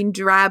choose between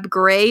drab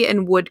gray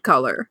and wood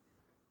color.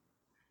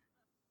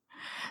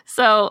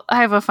 So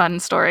I have a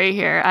fun story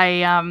here.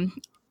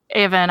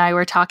 Ava and I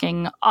were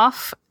talking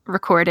off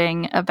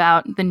recording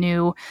about the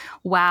new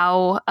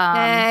WoW.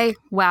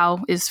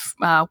 WoW is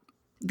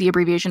the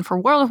abbreviation for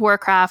World of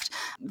Warcraft.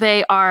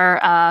 They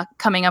are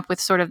coming up with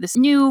sort of this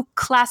new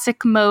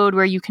classic mode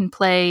where you can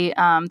play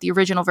the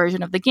original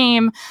version of the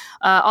game.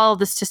 All of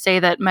this to say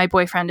that my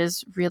boyfriend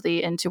is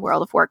really into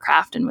World of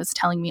Warcraft and was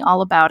telling me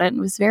all about it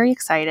and was very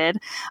excited.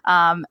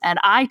 And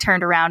I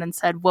turned around and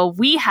said, well,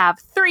 we have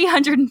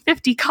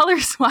 350 color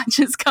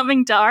swatches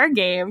coming to our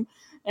game.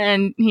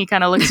 And he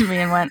kind of looked at me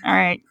and went, all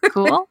right,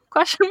 cool, ?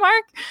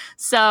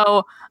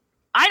 So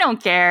I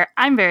don't care.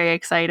 I'm very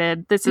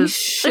excited. This is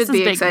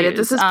big excited.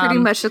 News. This is pretty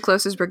much the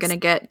closest we're going to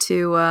get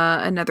to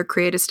another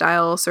creative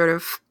style sort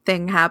of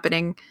thing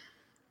happening.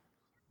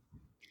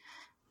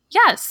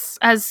 Yes,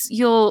 as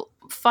you'll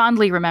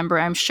fondly remember,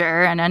 I'm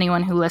sure, and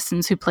anyone who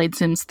listens who played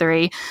Sims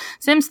 3,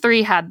 Sims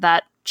 3 had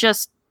that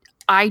just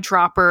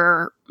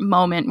eyedropper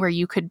moment where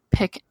you could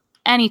pick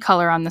any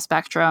color on the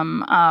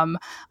spectrum.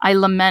 I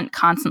lament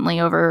constantly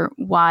over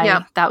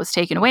why that was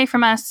taken away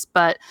from us,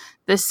 but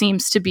this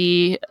seems to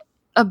be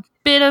a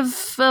bit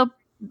of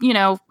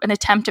an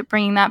attempt at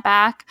bringing that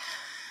back.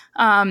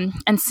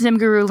 And Sim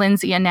Guru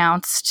Lindsay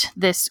announced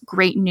this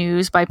great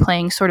news by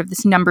playing sort of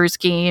this numbers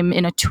game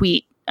in a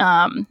tweet,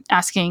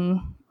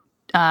 asking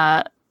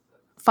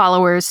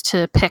followers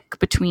to pick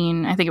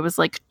between, I think it was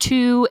like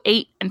 2,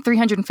 8, and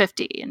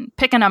 350, and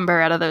pick a number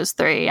out of those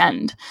three,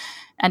 and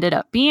ended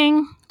up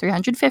being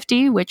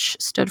 350, which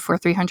stood for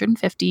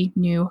 350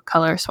 new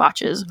color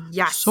swatches.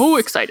 Yes. So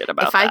excited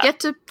about that. If I get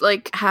to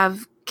like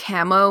have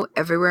camo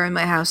everywhere in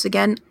my house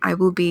again, I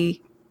will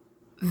be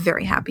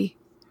very happy.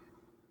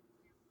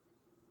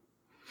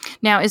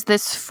 Now, is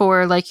this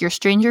for like your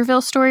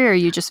Strangerville story, or are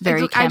you just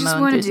very camo I just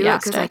want to do it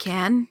because I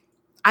can.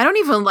 I don't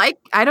even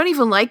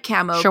like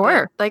camo.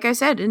 Sure. Like I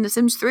said, in The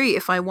Sims 3,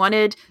 if I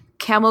wanted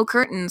camo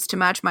curtains to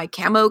match my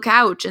camo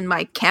couch and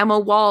my camo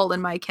wall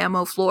and my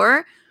camo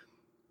floor,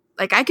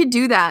 like I could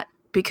do that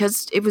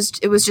because it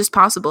was just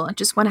possible. I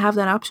just want to have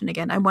that option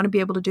again. I want to be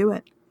able to do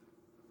it.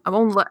 I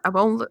won't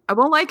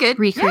like it.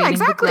 Recreating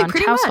the Grunt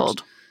household.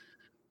 Much.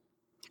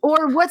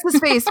 Or what's his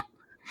face?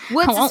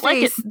 What's his face? Like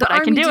it, the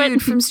army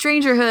dude from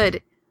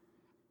Strangerhood.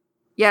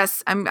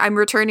 Yes, I'm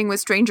returning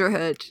with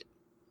Strangerhood.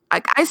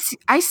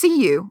 I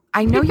see you.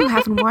 I know you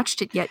haven't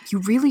watched it yet. You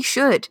really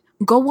should.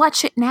 Go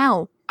watch it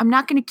now. I'm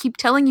not going to keep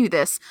telling you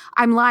this.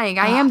 I'm lying.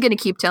 I am going to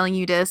keep telling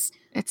you this.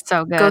 It's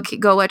so good.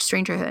 Go watch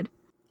Strangerhood.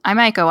 I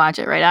might go watch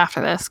it right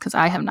after this because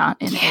I have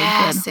not in a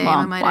good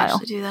long I might while.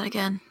 actually do that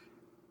again.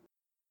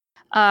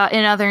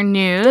 In other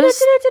news,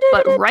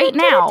 but right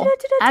now,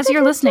 as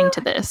you're listening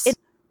to this,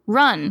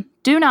 run,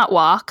 do not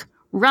walk,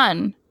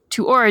 run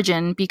to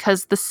Origin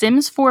because the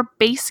Sims 4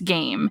 base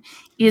game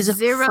is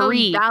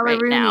free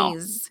right now.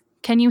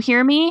 Can you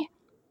hear me?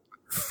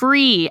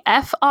 Free.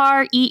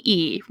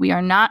 Free. We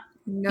are not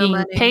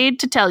being paid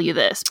to tell you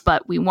this,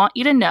 but we want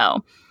you to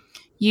know.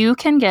 You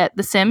can get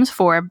the Sims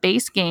 4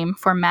 base game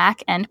for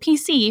Mac and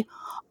PC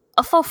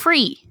for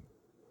free.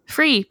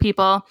 Free,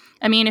 people.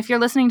 I mean, if you're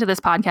listening to this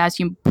podcast,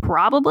 you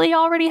probably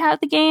already have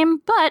the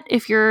game, but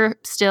if you're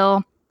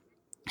still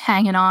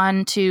hanging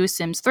on to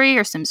Sims 3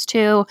 or Sims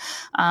 2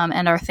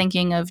 and are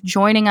thinking of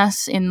joining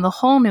us in the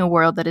whole new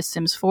world that is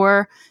Sims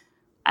 4,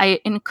 I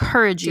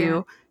encourage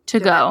you to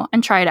go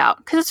and try it out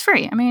because it's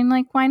free. I mean,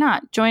 like, why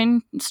not?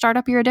 Start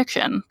up your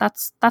addiction.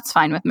 That's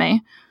fine with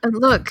me. And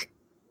look,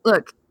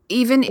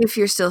 even if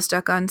you're still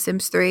stuck on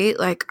Sims 3,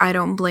 like, I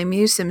don't blame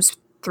you. Sims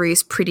 3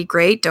 is pretty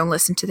great. Don't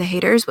listen to the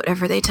haters,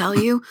 whatever they tell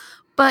you.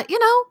 But,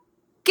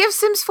 give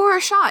Sims 4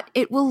 a shot.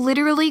 It will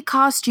literally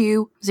cost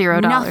you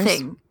 $0.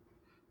 Nothing.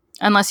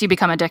 Unless you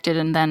become addicted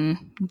and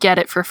then get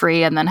it for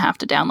free and then have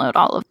to download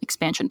all of the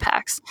expansion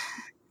packs.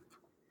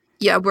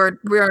 Yeah,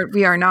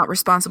 we are not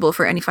responsible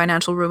for any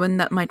financial ruin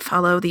that might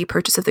follow the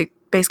purchase of the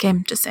base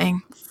game. Just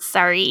saying.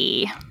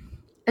 Sorry.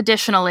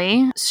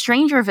 Additionally,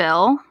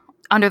 Strangerville,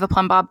 Under the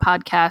Plum Bob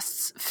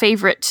podcast's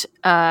favorite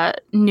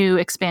new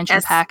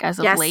expansion pack as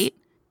of late.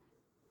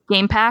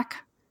 Game pack.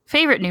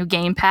 Favorite new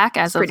game pack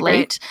as of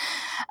late.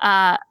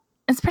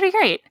 It's pretty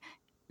great.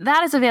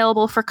 That is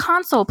available for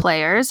console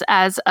players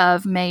as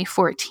of May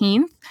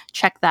 14th.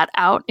 Check that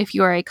out if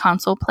you are a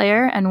console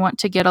player and want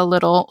to get a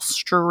little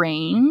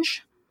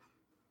strange.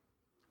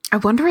 I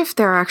wonder if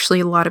there are actually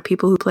a lot of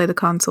people who play the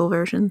console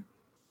version.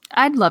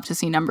 I'd love to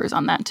see numbers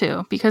on that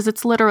too, because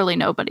it's literally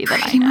nobody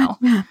that I know.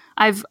 Yeah.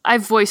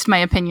 I've voiced my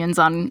opinions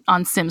on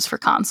Sims for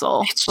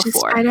console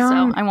before,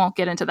 so I won't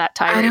get into that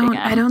tirade again.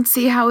 I don't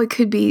see how it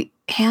could be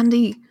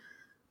handy.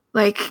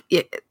 Like,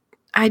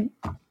 I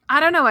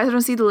don't know. I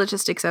don't see the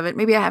logistics of it.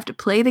 Maybe I have to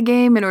play the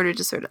game in order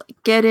to sort of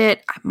like get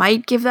it. I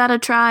might give that a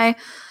try,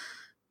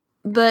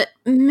 but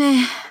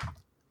meh.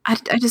 I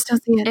just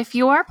don't see it. If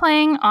you are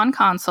playing on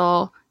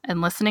console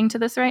and listening to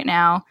this right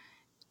now,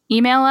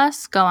 email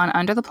us, go on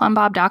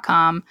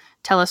undertheplumbob.com,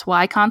 tell us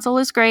why console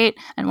is great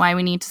and why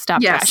we need to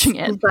stop trashing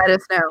it. Let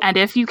us know. And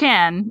if you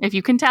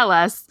can tell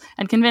us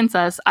and convince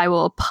us, I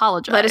will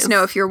apologize. Let us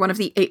know if you're one of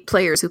the 8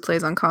 players who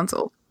plays on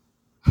console.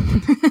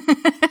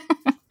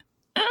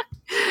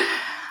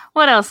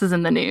 What else is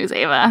in the news,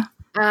 Ava?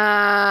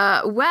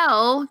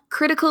 Well,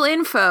 critical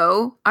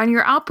info on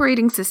your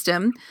operating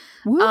system.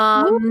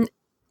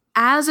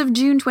 As of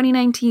June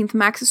 2019,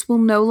 Maxis will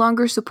no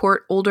longer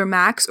support older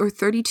Macs or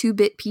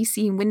 32-bit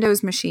PC and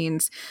Windows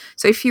machines.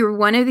 So if you have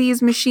one of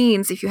these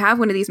machines,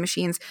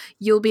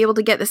 you'll be able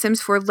to get the Sims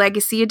 4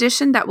 Legacy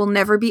Edition that will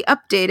never be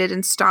updated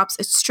and stops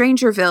at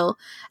Strangerville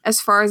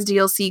as far as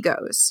DLC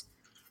goes.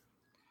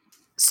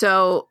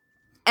 So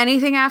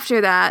anything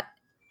after that,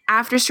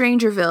 after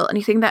Strangerville,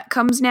 anything that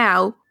comes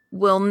now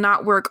will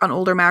not work on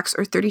older Macs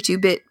or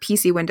 32-bit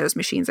PC Windows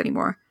machines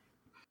anymore.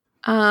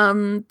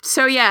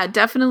 So yeah,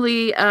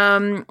 definitely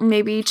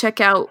maybe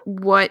check out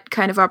what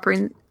kind of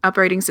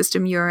operating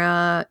system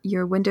your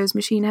Windows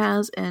machine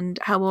has and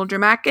how old your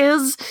Mac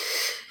is,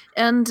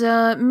 and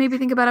maybe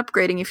think about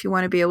upgrading if you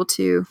want to be able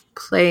to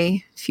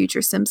play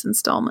future Sims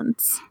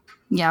installments.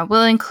 Yeah,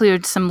 we'll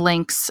include some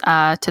links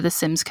to the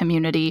Sims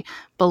community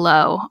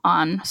below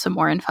on some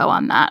more info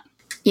on that.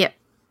 Yep.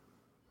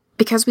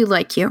 Because we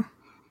like you.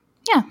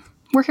 Yeah,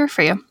 we're here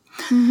for you.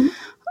 Mm-hmm.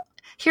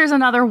 Here's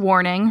another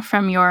warning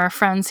from your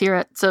friends here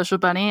at Social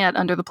Bunny at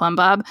Under the Plum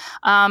Bob.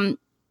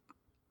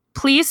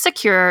 Please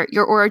secure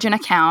your Origin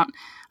account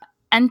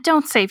and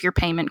don't save your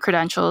payment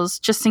credentials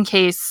just in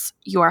case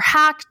you are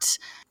hacked.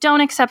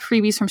 Don't accept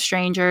freebies from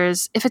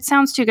strangers. If it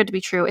sounds too good to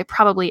be true, it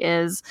probably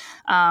is.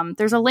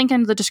 There's a link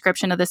in the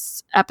description of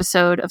this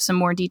episode of some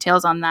more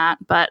details on that.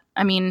 But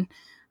I mean,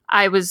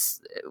 I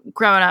was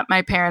growing up,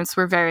 my parents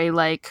were very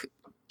like,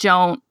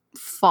 don't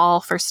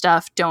fall for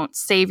stuff. Don't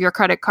save your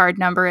credit card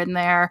number in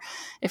there.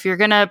 If you're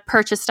going to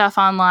purchase stuff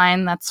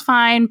online, that's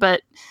fine.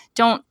 But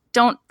don't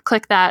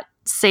click that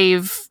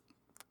save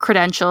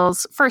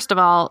credentials. First of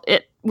all,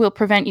 it will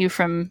prevent you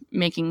from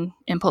making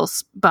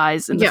impulse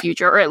buys in the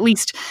future, or at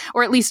least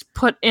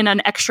put in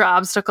an extra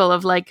obstacle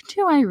of like,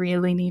 do I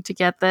really need to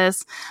get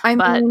this?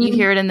 But you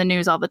hear it in the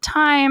news all the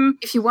time.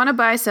 If you want to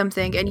buy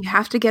something and you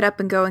have to get up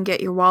and go and get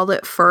your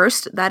wallet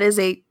first, that is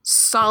a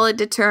solid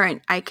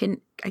deterrent. I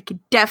can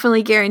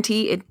definitely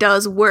guarantee it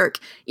does work.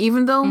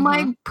 Even though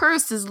my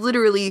purse is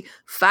literally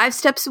 5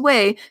 steps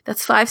away,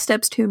 that's 5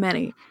 steps too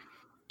many.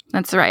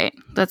 That's right.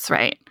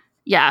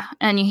 Yeah,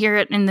 and you hear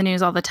it in the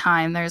news all the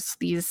time. There's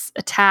these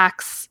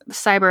attacks,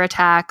 cyber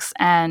attacks,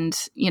 and,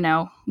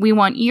 we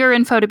want your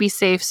info to be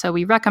safe, so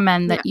we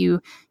recommend that you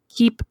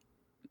keep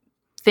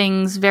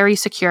things very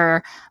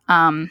secure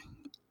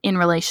in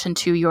relation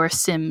to your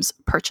Sims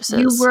purchases.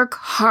 You work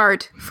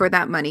hard for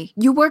that money.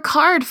 You work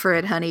hard for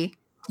it, honey.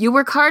 You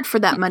work hard for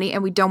that money,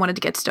 and we don't want it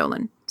to get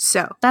stolen.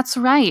 So that's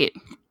right.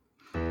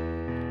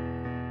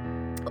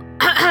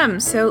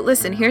 So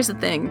listen, here's the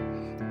thing,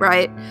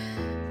 right?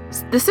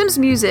 The Sims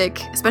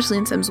music, especially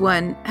in Sims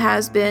 1,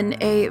 has been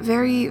a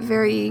very,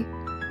 very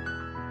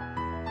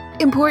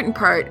important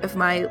part of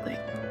my,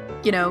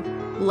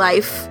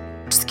 life.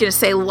 I'm just gonna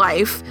say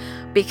life,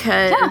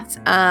 because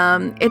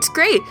it's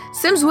great.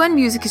 Sims 1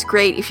 music is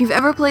great. If you've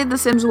ever played The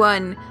Sims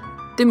 1,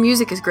 the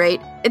music is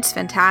great. It's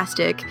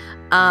fantastic.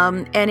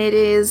 And it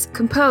is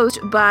composed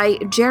by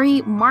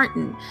Jerry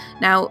Martin.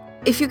 Now,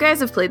 if you guys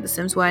have played The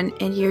Sims 1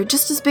 and you're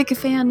just as big a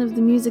fan of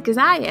the music as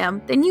I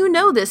am, then you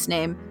know this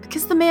name,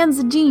 because the man's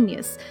a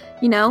genius.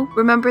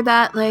 Remember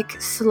that,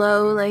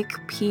 slow,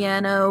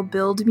 piano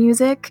build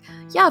music?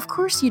 Yeah, of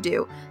course you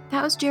do.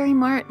 That was Jerry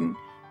Martin.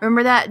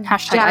 Remember that?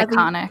 Hashtag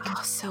iconic.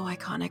 Oh, so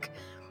iconic.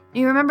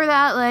 You remember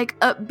that,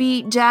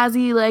 upbeat,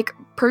 jazzy,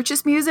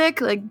 purchase music,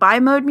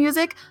 buy mode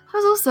music? That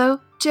was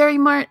also Jerry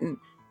Martin,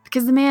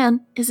 because the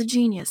man is a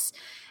genius.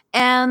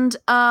 And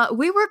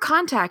we were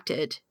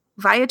contacted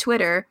via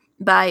Twitter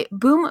by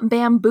Boom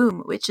Bam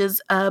Boom, which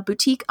is a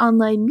boutique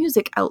online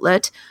music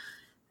outlet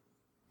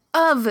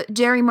of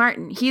Jerry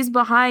Martin. He's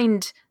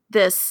behind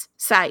this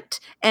site,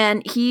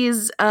 and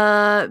he's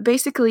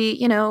basically,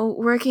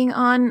 working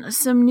on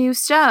some new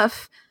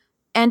stuff.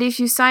 And if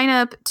you sign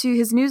up to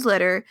his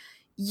newsletter,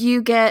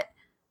 you get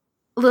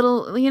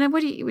little,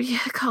 what do you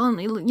call them?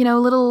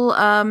 Little,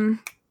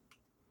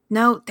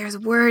 no, there's a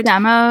word.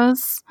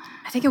 Demos.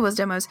 I think it was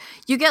demos.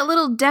 You get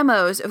little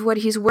demos of what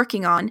he's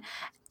working on.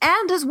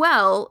 And as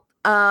well,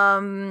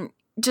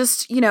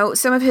 just,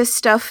 some of his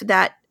stuff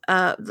that,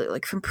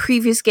 from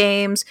previous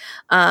games,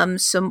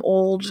 some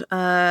old,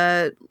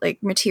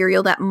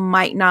 material that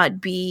might not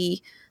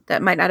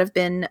have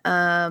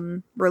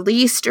been,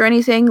 released or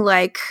anything.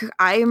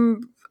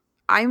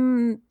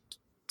 I'm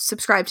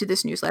subscribed to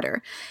this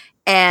newsletter,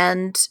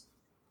 and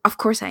of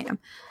course I am.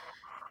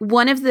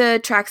 One of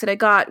the tracks that I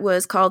got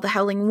was called The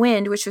Howling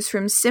Wind, which was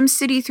from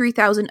SimCity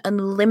 3000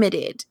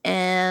 Unlimited.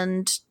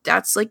 And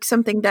that's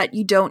something that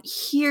you don't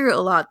hear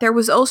a lot. There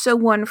was also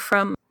one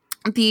from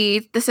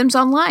the Sims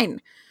Online,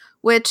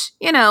 which,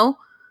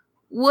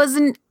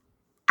 wasn't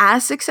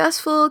as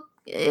successful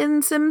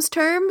in Sims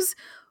terms,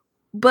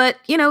 but,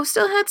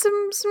 still had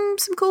some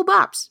cool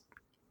bops.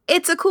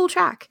 It's a cool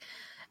track.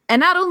 And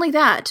not only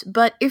that,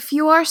 but if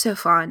you are so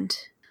fond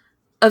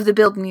of the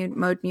build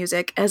mode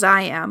music as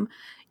I am,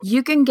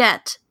 you can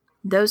get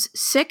those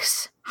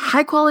 6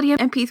 high-quality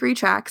MP3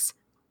 tracks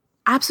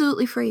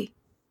absolutely free.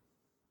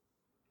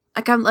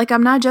 I'm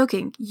not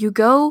joking. You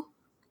go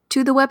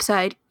to the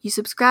website, you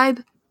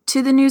subscribe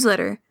to the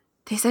newsletter,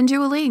 they send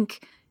you a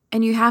link,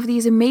 and you have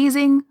these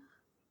amazing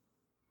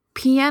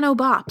piano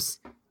bops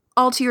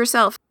all to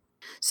yourself.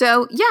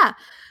 So, yeah,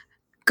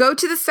 go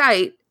to the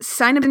site,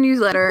 sign up the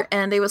newsletter,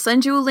 and they will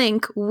send you a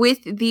link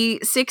with the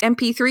 6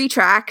 MP3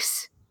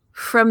 tracks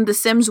from The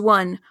Sims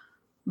 1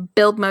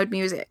 build mode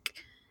music.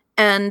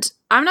 And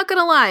I'm not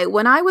gonna lie,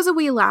 when I was a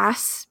wee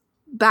lass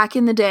back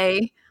in the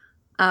day,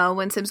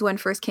 when Sims 1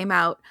 first came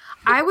out,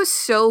 I was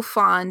so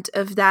fond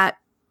of that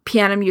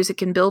piano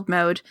music in build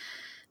mode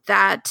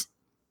that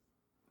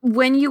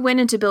when you went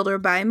into build or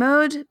buy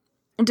mode,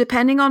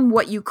 depending on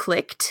what you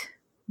clicked,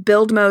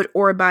 build mode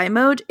or buy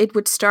mode, it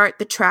would start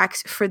the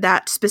tracks for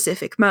that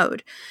specific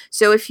mode.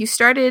 So if you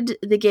started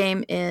the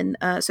game in,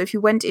 so if you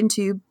went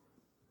into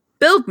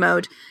build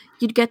mode,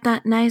 you'd get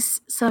that nice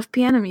soft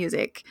piano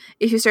music.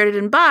 If you started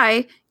in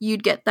Bi,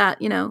 you'd get that,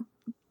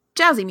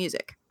 jazzy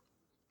music.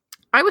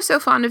 I was so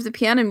fond of the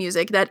piano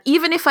music that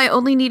even if I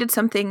only needed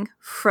something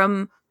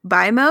from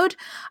Bi mode,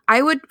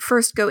 I would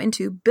first go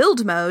into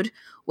build mode,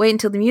 wait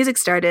until the music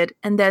started,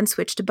 and then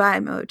switch to Bi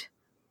mode.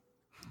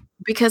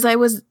 Because I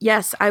was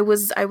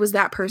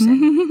that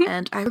person,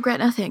 and I regret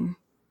nothing.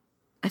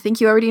 I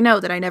think you already know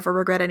that I never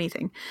regret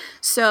anything.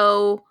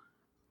 So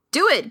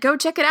do it. Go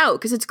check it out,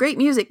 because it's great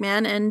music,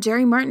 man. And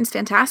Jerry Martin's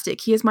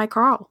fantastic. He is my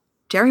Carl.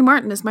 Jerry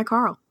Martin is my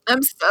Carl.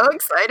 I'm so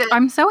excited.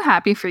 I'm so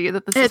happy for you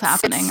that this is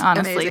happening,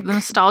 honestly. Amazing. The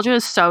nostalgia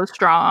is so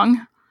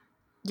strong.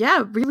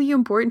 Yeah, really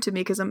important to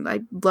me because I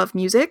love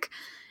music.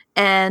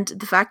 And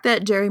the fact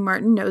that Jerry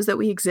Martin knows that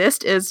we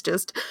exist is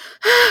just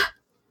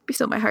be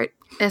so my heart.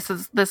 This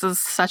is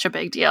such a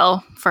big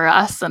deal for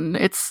us, and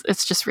it's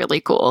just really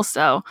cool.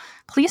 So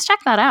please check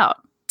that out.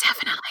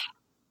 Definitely.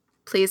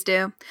 Please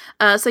do.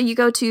 So you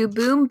go to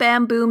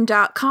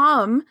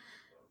boombamboom.com,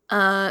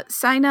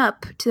 sign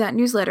up to that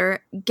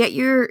newsletter, get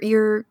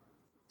your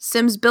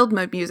Sims build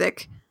mode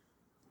music,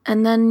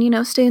 and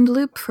then, stay in the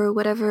loop for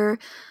whatever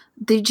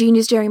the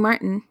genius Jerry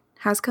Martin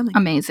has coming.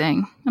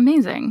 Amazing.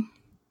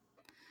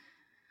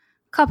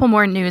 Couple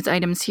more news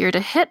items here to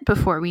hit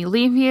before we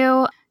leave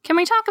you. Can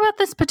we talk about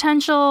this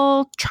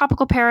potential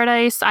tropical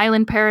paradise,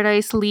 island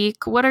paradise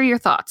leak? What are your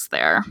thoughts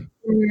there?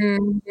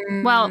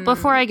 Mm-hmm. Well,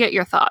 before I get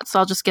your thoughts,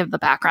 I'll just give the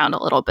background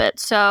a little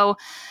bit. So,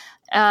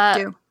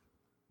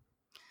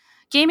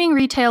 gaming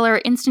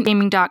retailer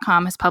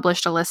InstantGaming.com has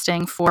published a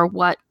listing for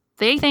what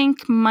they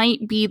think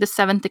might be the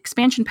 7th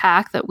expansion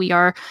pack that we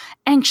are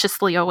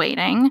anxiously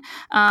awaiting.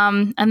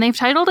 And they've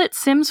titled it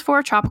Sims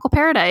 4 Tropical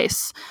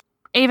Paradise.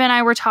 Ava and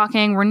I were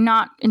talking. We're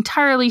not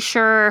entirely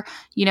sure,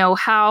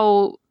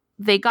 how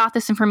they got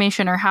this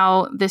information or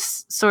how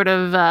this sort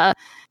of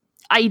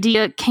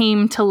idea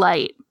came to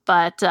light.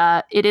 But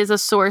it is a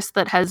source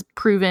that has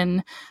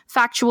proven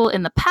factual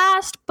in the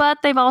past, but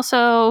they've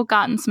also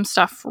gotten some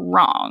stuff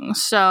wrong.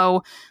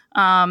 So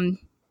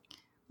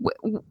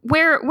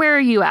where are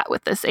you at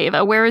with this,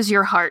 Ava? Where is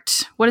your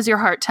heart? What is your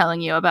heart telling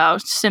you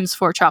about Sims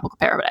 4 Tropical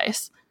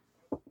Paradise?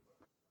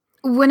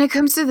 When it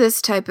comes to this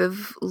type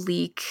of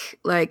leak,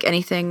 like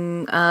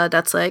anything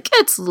that's like,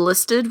 it's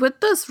listed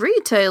with this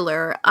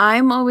retailer,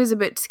 I'm always a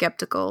bit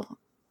skeptical.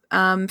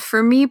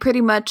 For me,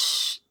 pretty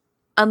much,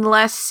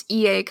 unless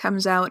EA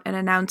comes out and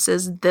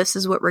announces this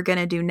is what we're going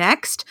to do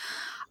next,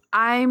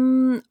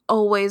 I'm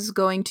always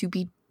going to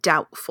be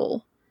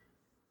doubtful.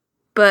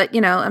 But,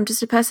 I'm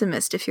just a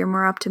pessimist. If you're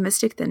more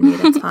optimistic than me,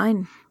 that's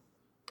fine.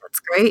 That's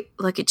great.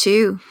 Look at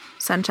you,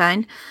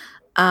 sunshine.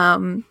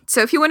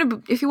 So if you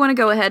want to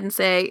go ahead and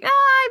say,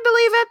 I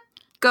believe it,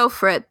 go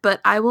for it.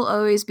 But I will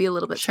always be a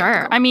little bit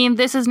skeptical. I mean,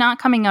 this is not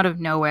coming out of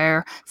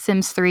nowhere.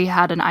 Sims 3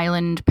 had an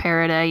Island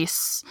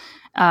Paradise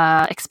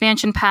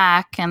expansion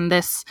pack, and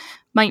this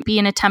might be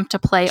an attempt to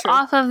play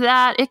off of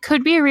that. It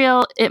could be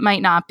real. It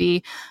might not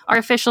be. Our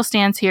official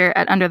stance here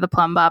at Under the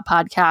Plumb Bob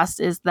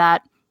podcast is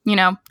that,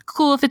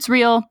 cool if it's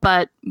real,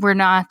 but we're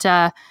not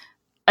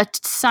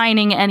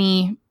assigning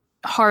any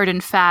hard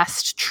and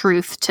fast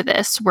truth to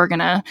this. We're going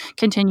to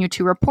continue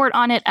to report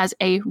on it as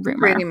a rumor.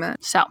 Pretty much.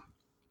 So,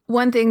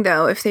 one thing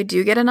though, if they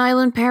do get an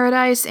island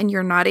paradise and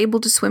you're not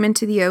able to swim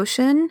into the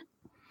ocean,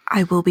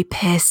 I will be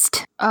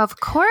pissed. Of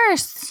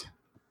course.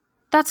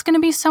 That's going to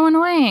be so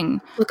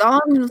annoying. Look, all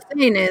I'm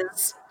saying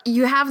is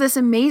you have this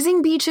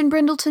amazing beach in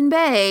Brindleton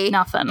Bay.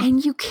 Nothing.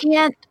 And you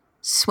can't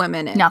swim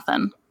in it.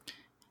 Nothing.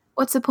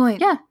 What's the point?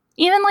 Yeah.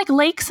 Even like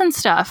lakes and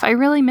stuff. I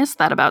really miss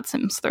that about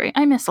Sims 3.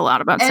 I miss a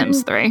lot about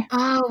Sims 3.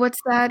 Oh,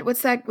 what's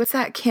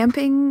that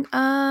camping?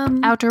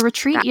 Outdoor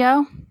retreat,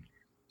 yo.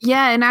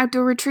 Yeah, an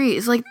outdoor retreat.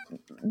 It's like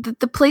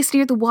the place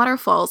near the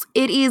waterfalls.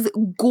 It is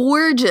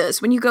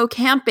gorgeous when you go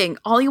camping.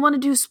 All you want to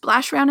do is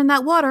splash around in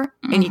that water,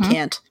 and you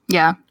can't.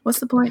 Yeah. What's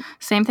the point?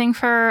 Same thing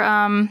for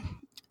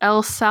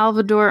El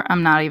Salvador.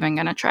 I'm not even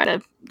going to try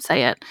to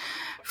say it.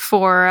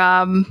 For,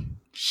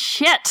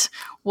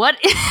 what?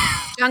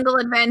 Jungle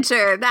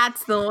Adventure.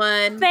 That's the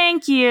one.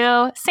 Thank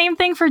you. Same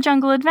thing for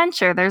Jungle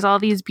Adventure. There's all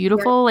these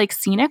beautiful, like,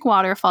 scenic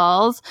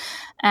waterfalls,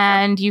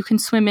 and you can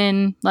swim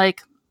in,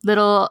 like,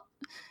 little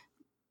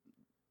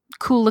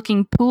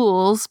cool-looking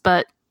pools,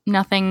 but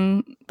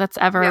nothing that's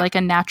ever, like,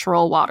 a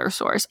natural water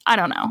source. I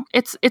don't know.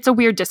 It's a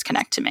weird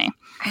disconnect to me.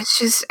 It's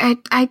just,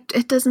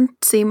 it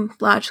doesn't seem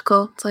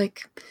logical. It's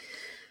like...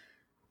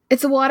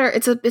 It's a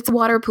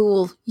water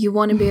pool. You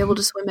want to be able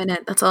to swim in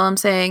it. That's all I'm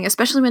saying.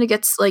 Especially when it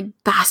gets like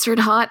bastard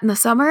hot in the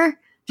summer.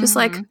 Just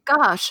like,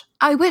 gosh,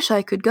 I wish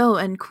I could go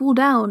and cool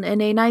down in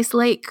a nice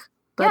lake,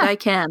 but I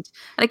can't.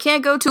 And I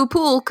can't go to a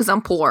pool because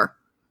I'm poor.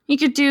 You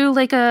could do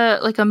like a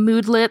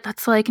moodlet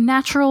that's like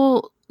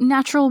natural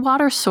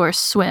water source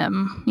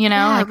swim.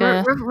 Like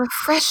a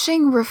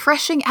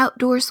refreshing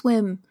outdoor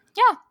swim.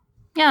 Yeah,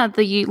 yeah.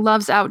 The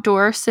Loves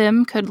Outdoor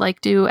sim could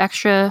like do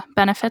extra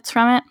benefits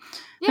from it.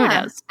 Yeah.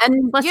 Who knows?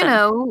 And,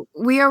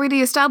 we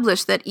already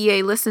established that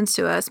EA listens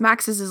to us.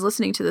 Maxis is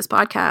listening to this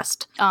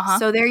podcast. Uh-huh.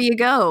 So there you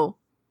go.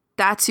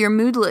 That's your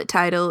Moodlet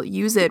title.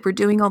 Use it. We're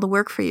doing all the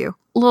work for you.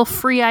 Little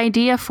free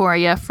idea for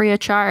you, free of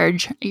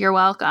charge. You're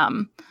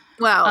welcome.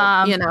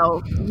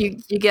 Well,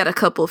 you get a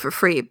couple for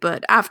free,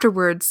 but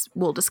afterwards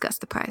we'll discuss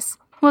the price.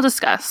 We'll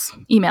discuss.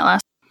 Email us.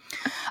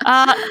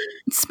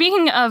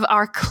 Speaking of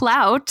our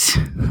clout,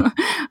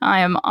 I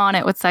am on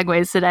it with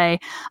segues today.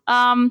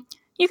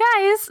 You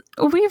guys,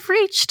 we've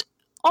reached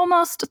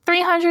almost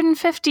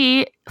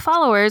 350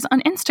 followers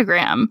on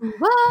Instagram.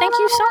 What? Thank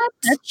you so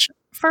much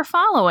for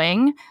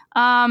following.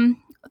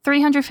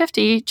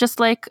 350, just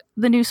like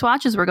the new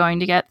swatches we're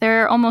going to get.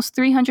 There are almost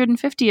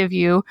 350 of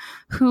you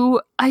who,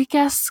 I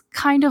guess,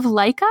 kind of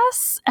like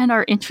us and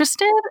are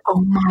interested.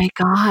 Oh my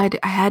God.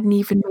 I hadn't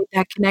even made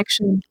that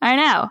connection. I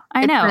know.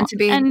 It's meant to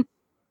be. And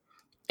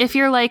if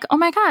you're like, oh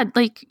my God,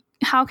 like,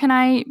 how can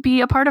I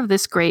be a part of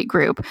this great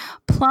group?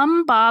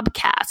 Plum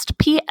Bobcast,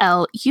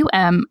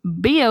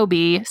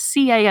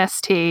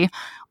 PLUMBOBCAST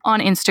on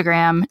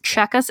Instagram.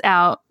 Check us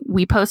out.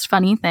 We post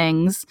funny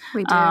things.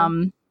 We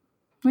do.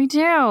 We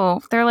do.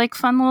 They're like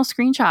fun little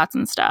screenshots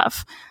and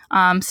stuff.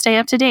 Stay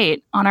up to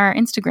date on our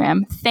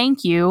Instagram.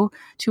 Thank you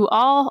to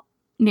all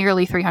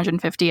nearly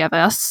 350 of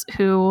us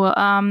who,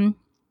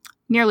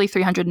 nearly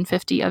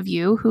 350 of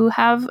you who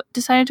have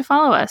decided to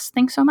follow us.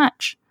 Thanks so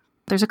much.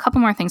 There's a couple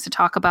more things to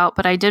talk about,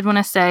 but I did want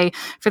to say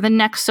for the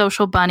next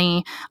Social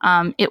Bunny,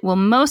 it will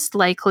most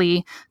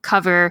likely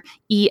cover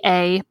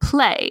EA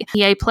Play.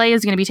 EA Play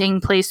is going to be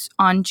taking place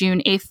on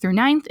June 8th through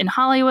 9th in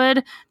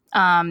Hollywood.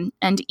 And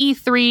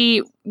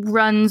E3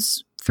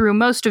 runs through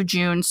most of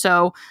June,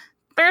 so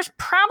there's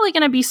probably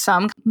going to be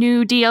some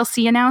new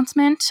DLC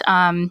announcement,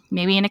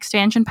 maybe an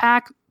expansion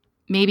pack.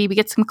 Maybe we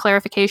get some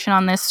clarification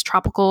on this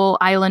tropical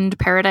island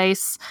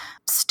paradise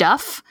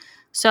stuff.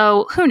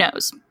 So who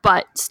knows?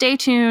 But stay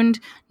tuned.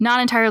 Not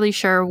entirely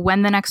sure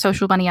when the next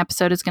Social Bunny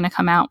episode is going to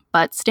come out,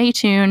 but stay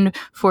tuned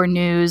for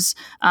news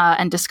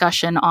and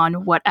discussion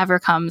on whatever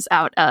comes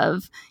out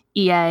of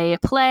EA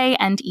Play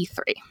and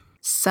E3.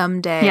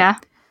 Someday. Yeah.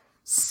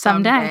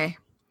 Someday.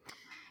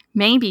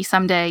 Maybe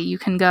someday you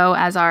can go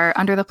as our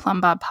Under the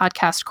Plum Bob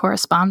podcast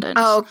correspondent.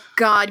 Oh,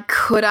 God,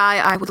 could I?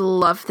 I would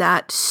love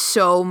that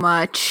so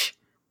much.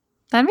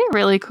 That'd be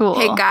really cool.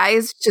 Hey,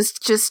 guys,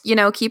 just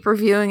keep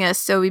reviewing us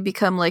so we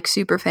become, like,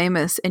 super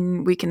famous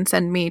and we can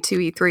send me to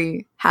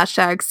E3.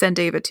 Hashtag send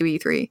Ava to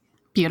E3.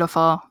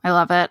 Beautiful. I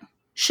love it.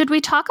 Should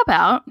we talk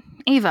about,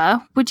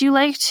 Ava, would you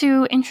like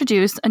to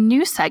introduce a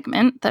new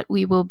segment that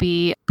we will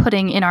be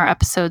putting in our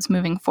episodes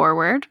moving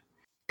forward?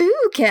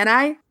 Ooh, can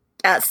I?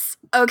 Yes.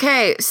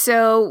 Okay,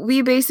 so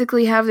we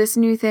basically have this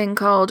new thing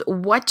called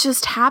What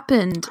Just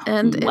Happened.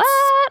 And what?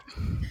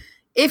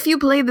 If you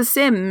play The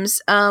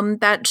Sims,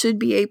 that should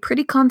be a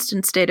pretty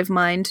constant state of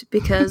mind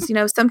because,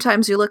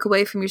 sometimes you look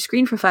away from your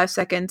screen for 5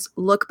 seconds,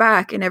 look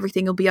back, and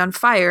everything will be on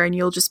fire, and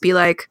you'll just be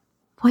like,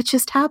 what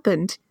just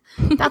happened?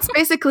 That's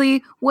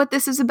basically what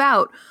this is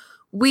about.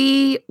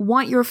 We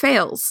want your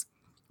fails.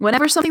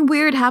 Whenever something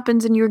weird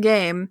happens in your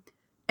game,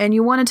 and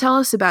you want to tell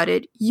us about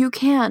it, you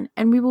can,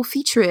 and we will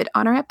feature it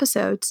on our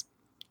episodes.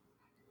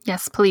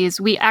 Yes, please.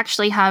 We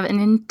actually have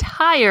an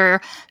entire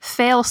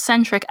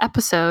fail-centric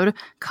episode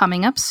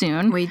coming up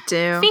soon. We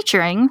do.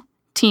 Featuring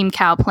Team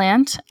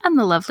Cowplant and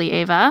the lovely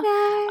Ava.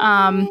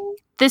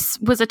 This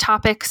was a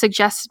topic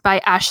suggested by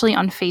Ashley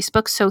on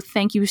Facebook, so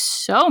thank you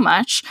so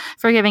much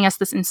for giving us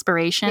this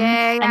inspiration.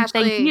 Yay, and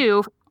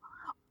Ashley.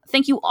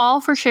 Thank you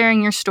all for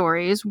sharing your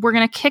stories. We're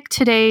going to kick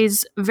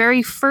today's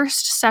very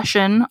first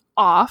session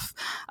off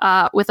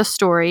with a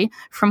story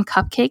from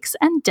Cupcakes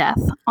and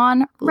Death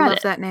on Reddit.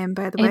 Love that name,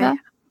 by the Ava, way.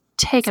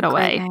 take it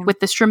away with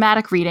this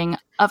dramatic reading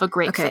of a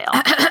great fail.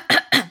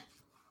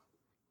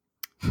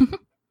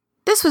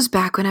 This was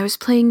back when I was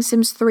playing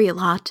Sims 3 a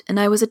lot, and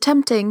I was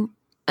attempting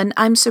an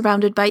I'm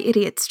surrounded by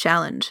idiots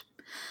challenge.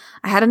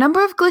 I had a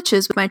number of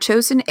glitches with my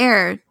chosen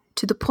heir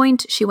to the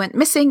point she went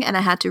missing and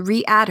I had to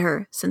re-add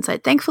her since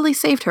I'd thankfully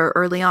saved her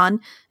early on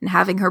and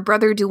having her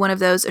brother do one of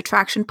those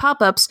attraction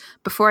pop-ups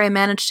before I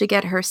managed to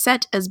get her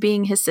set as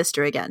being his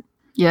sister again.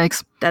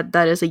 Yikes.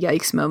 That is a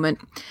yikes moment.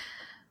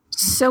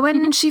 So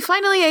when she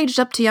finally aged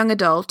up to young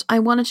adult, I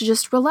wanted to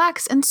just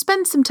relax and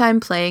spend some time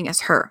playing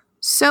as her.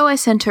 So I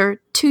sent her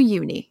to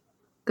uni.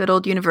 Good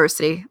old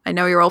university. I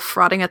know you're all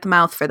frothing at the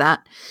mouth for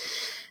that.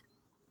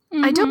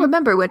 I don't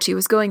remember what she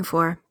was going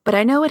for, but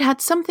I know it had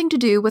something to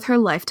do with her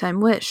lifetime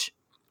wish.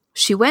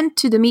 She went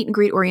to the meet and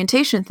greet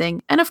orientation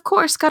thing, and of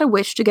course got a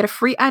wish to get a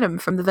free item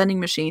from the vending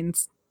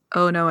machines.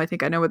 Oh no, I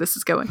think I know where this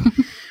is going.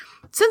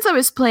 Since I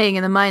was playing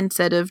in the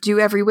mindset of do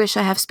every wish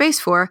I have space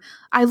for,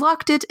 I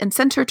locked it and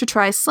sent her to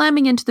try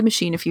slamming into the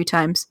machine a few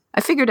times.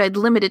 I figured I'd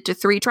limit it to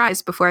 3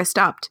 tries before I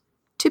stopped.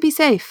 To be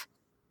safe.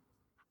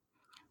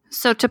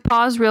 So to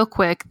pause real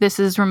quick, this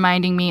is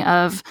reminding me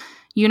of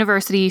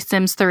University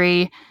Sims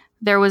 3.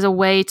 There was a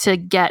way to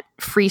get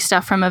free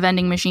stuff from a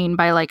vending machine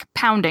by like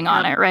pounding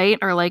on it, right?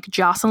 Or like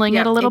jostling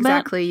it a little bit.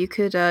 Exactly. You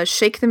could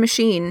shake the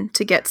machine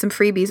to get some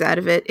freebies out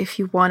of it if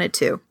you wanted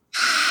to.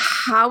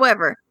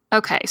 However.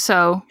 Okay,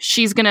 so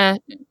she's gonna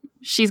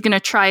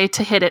try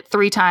to hit it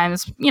 3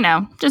 times,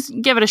 just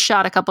give it a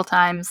shot a couple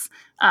times.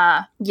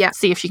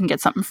 see if she can get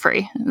something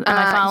free. Am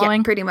I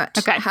following? Yeah, pretty much.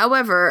 Okay.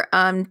 However,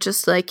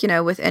 just like,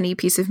 with any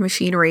piece of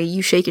machinery,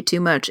 you shake it too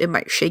much, it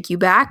might shake you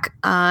back,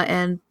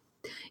 and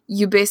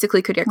you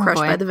basically could get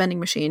crushed by the vending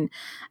machine,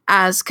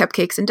 as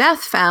Cupcakes and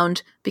Death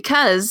found,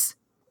 because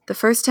the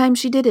first time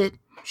she did it,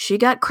 she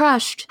got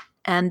crushed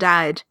and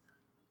died.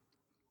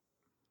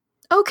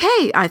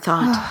 Okay, I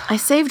thought. I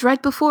saved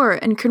right before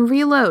and can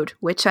reload,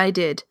 which I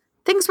did.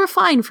 Things were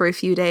fine for a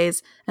few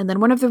days, and then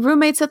one of the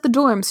roommates at the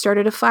dorm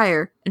started a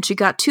fire, and she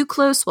got too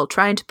close while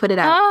trying to put it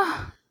out.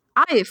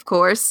 I, of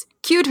course,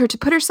 cued her to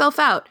put herself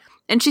out,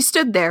 and she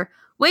stood there,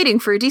 waiting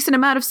for a decent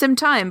amount of sim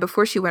time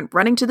before she went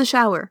running to the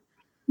shower.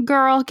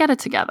 Girl, get it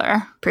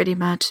together. Pretty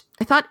much.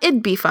 I thought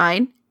it'd be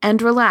fine,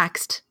 and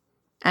relaxed,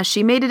 as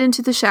she made it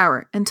into the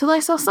shower, until I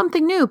saw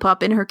something new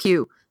pop in her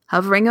queue.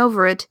 Hovering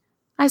over it,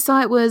 I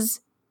saw it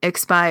was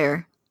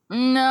expire.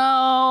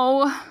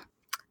 No.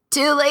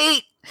 Too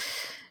late.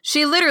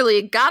 She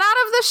literally got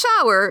out of the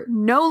shower,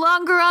 no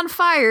longer on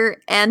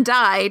fire, and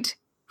died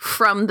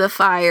from the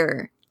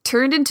fire.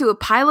 Turned into a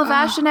pile of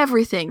ash and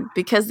everything,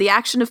 because the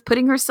action of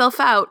putting herself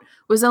out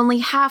was only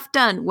half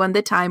done when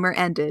the timer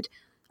ended.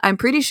 I'm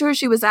pretty sure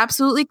she was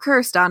absolutely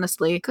cursed,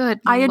 honestly.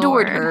 Good I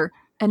adored Lord. her,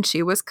 and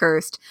she was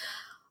cursed.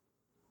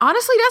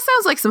 Honestly, that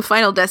sounds like some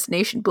Final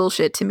Destination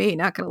bullshit to me,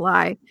 not gonna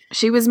lie.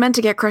 She was meant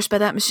to get crushed by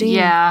that machine.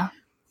 Yeah,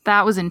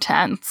 that was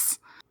intense.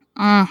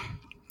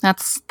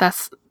 That's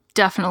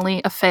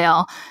definitely a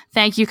fail.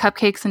 Thank you,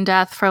 Cupcakes and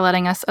Death, for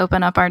letting us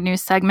open up our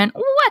news segment.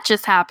 What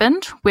just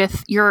happened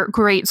with your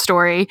great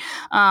story?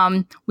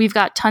 We've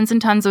got tons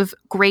and tons of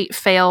great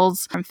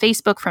fails from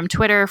Facebook, from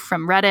Twitter,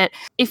 from Reddit.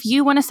 If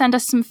you want to send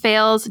us some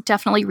fails,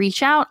 definitely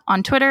reach out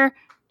on Twitter,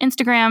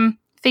 Instagram,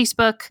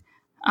 Facebook,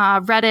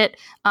 Reddit,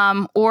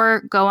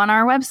 or go on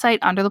our website,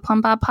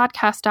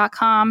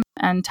 undertheplumbobpodcast.com,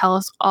 and tell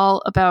us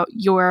all about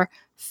your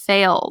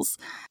fails.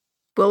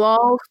 We'll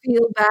all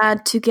feel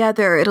bad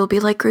together. It'll be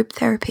like group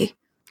therapy.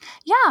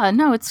 Yeah,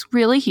 no, it's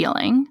really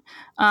healing.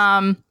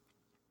 The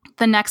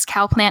next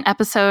Cowplant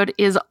episode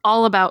is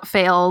all about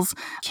fails.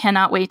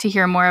 Cannot wait to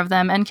hear more of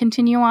them and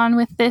continue on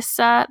with this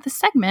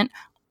segment.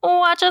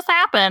 What just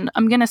happened?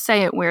 I'm going to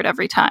say it weird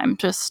every time,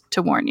 just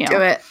to warn you.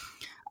 Do it.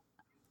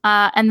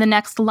 And the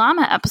next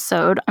llama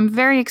episode I'm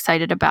very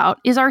excited about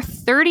is our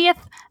 30th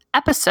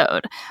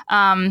episode.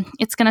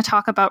 It's going to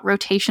talk about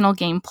rotational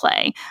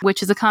gameplay,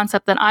 which is a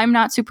concept that I'm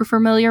not super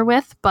familiar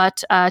with,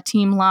 but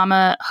Team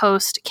Llama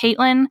host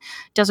Caitlin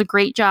does a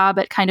great job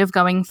at kind of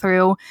going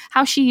through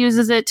how she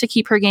uses it to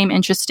keep her game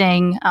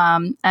interesting,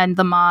 and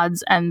the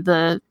mods and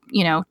the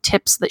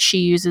tips that she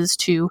uses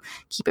to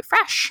keep it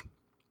fresh.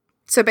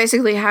 So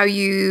basically, how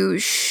you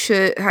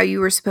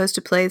were supposed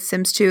to play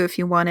Sims 2 if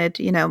you wanted,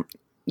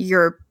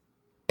 your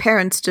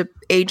parents to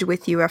age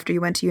with you after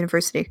you went to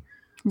university.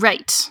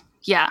 Right.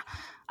 Yeah.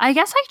 I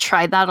guess I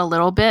tried that a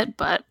little bit,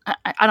 but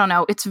I don't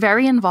know. It's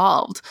very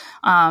involved.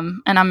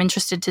 And I'm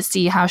interested to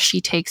see how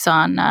she takes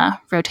on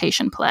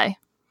rotation play.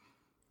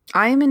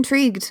 I am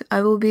intrigued.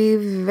 I will be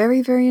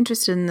very, very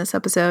interested in this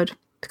episode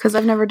because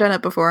I've never done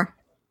it before.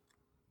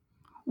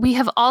 We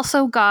have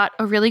also got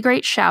a really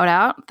great shout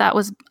out. That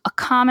was a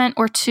comment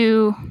or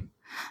two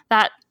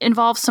that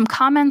involves some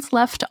comments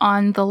left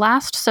on the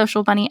last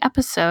Social Bunny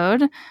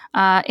episode.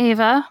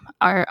 Ava,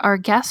 our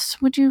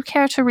guest, would you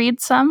care to read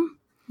some?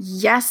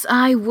 Yes,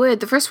 I would.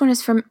 The first one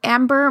is from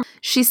Amber.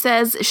 She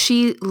says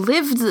she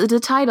lived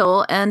the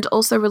title and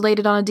also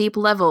related on a deep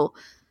level.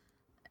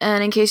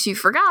 And in case you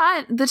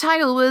forgot, the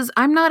title was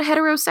I'm not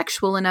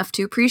heterosexual enough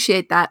to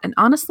appreciate that. And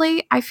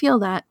honestly, I feel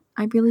that.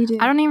 I really do.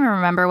 I don't even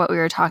remember what we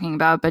were talking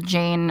about, but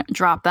Jane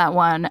dropped that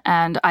one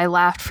and I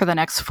laughed for the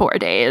next 4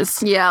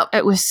 days. Yeah.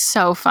 It was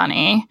so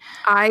funny.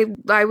 I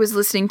was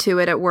listening to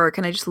it at work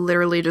and I just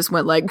literally just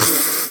went like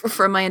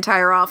from my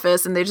entire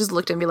office and they just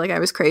looked at me like I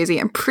was crazy.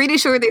 I'm pretty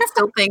sure they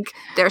still think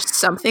there's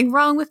something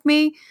wrong with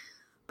me.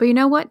 But you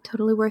know what?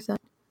 Totally worth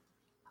it.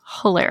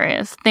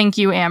 Hilarious. Thank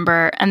you,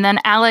 Amber. And then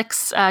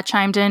Alex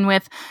chimed in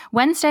with,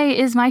 Wednesday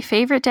is my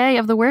favorite day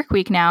of the work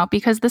week now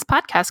because this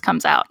podcast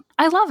comes out.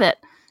 I love it.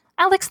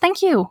 Alex,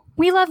 thank you.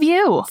 We love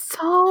you.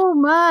 So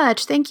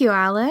much. Thank you,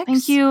 Alex.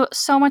 Thank you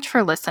so much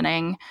for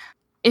listening.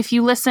 If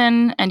you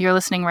listen and you're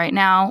listening right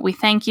now, we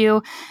thank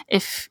you.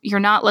 If you're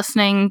not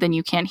listening, then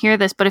you can't hear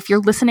this. But if you're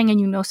listening and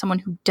you know someone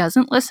who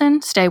doesn't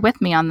listen, stay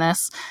with me on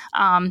this.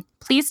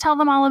 Please tell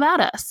them all about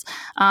us.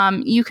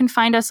 You can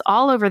find us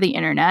all over the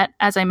internet.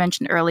 As I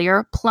mentioned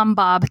earlier,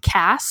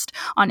 PlumbobCast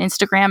on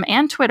Instagram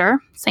and Twitter,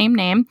 same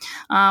name.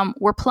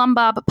 We're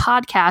Plumbob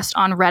Podcast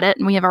on Reddit,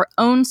 and we have our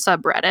own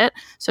subreddit.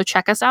 So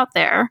check us out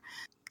there.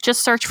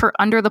 Just search for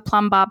Under the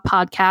Plumbob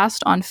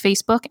Podcast on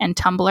Facebook and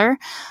Tumblr,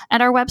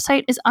 and our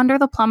website is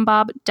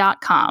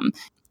undertheplumbob.com.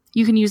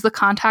 You can use the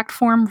contact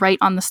form right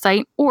on the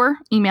site or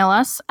email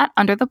us at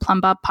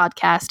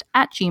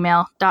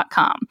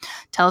undertheplumbobpodcast@gmail.com.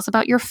 Tell us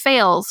about your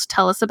fails.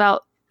 Tell us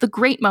about the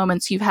great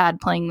moments you've had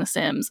playing The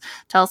Sims.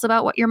 Tell us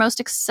about what you're most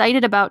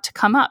excited about to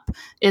come up.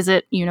 Is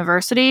it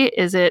university?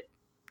 Is it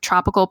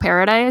tropical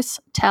paradise?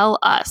 Tell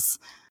us.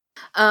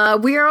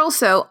 We are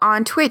also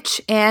on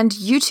Twitch and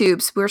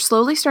YouTube. So we're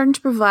slowly starting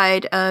to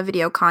provide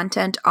video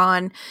content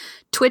on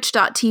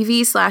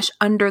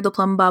twitch.tv/Under the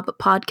Plumbob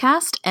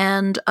Podcast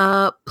and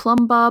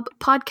Plumbob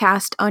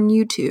Podcast on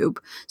YouTube.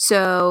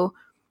 So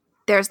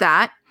there's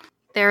that.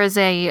 There is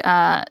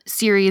a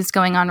series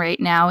going on right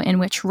now in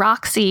which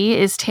Roxy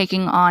is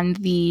taking on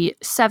the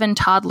 7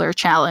 Toddler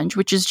Challenge,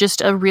 which is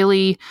just a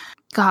really,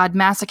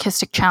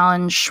 masochistic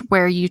challenge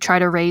where you try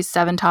to raise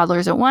 7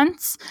 toddlers at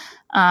once.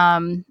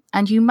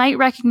 And you might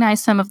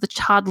recognize some of the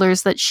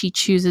toddlers that she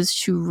chooses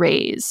to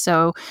raise.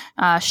 So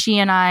she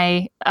and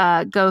I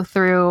go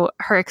through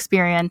her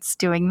experience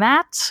doing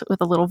that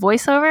with a little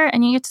voiceover,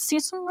 and you get to see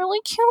some really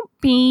cute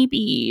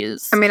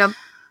babies. I mean,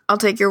 I'll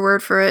take your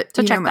word for it.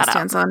 So you check know my that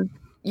stance out. on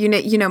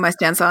you know my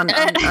stance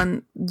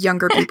on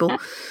younger people,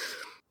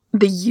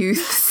 the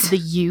youths. The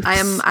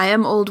youths. I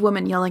am old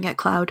woman yelling at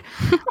cloud.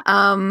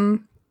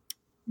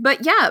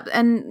 But yeah,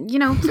 and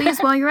please,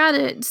 while you're at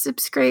it,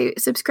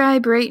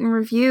 subscribe, rate, and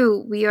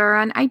review. We are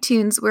on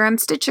iTunes, we're on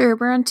Stitcher,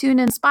 we're on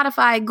TuneIn,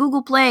 Spotify,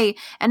 Google Play,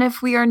 and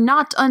if we are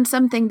not on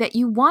something that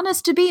you want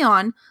us to be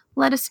on,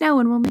 let us know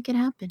and we'll make it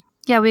happen.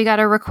 Yeah, we got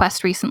a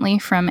request recently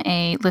from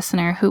a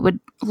listener who would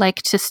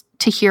like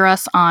to hear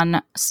us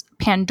on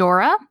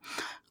Pandora.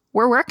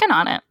 We're working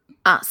on it.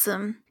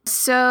 Awesome.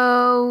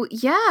 So,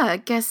 yeah,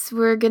 I guess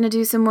we're going to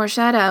do some more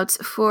shout outs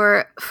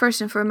for,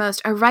 first and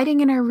foremost, our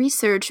writing and our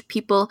research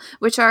people,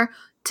 which are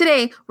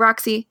today,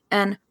 Roxy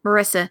and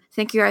Marissa.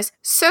 Thank you guys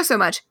so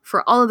much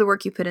for all of the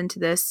work you put into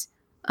this,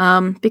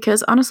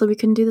 because honestly, we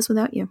couldn't do this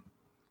without you.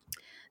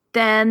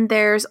 Then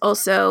there's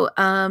also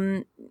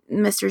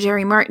Mr.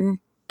 Jerry Martin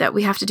that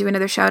we have to do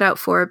another shout out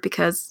for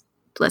because,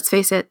 let's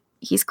face it,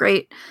 he's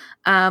great.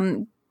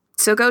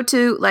 So go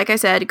to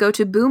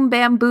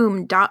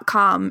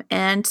boombamboom.com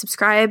and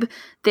subscribe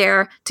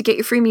there to get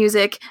your free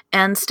music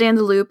and stay in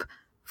the loop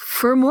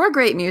for more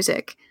great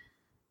music.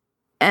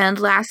 And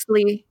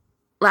lastly,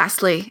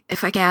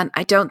 if I can,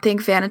 I don't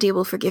think Vanity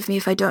will forgive me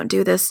if I don't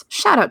do this.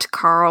 Shout out to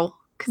Carl,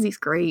 because he's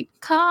great.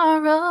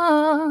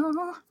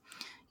 Carl.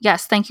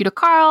 Yes, thank you to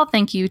Carl.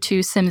 Thank you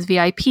to Sims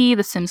VIP,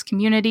 the Sims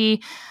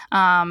community.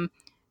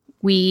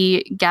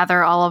 We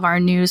gather all of our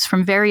news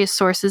from various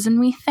sources, and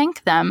we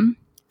thank them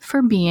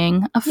for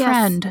being a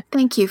friend. Yes,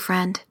 thank you,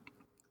 friend.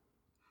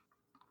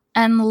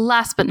 And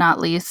last but not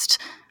least,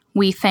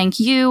 we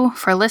thank you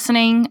for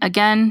listening.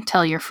 Again,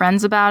 tell your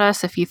friends about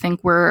us if you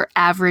think we're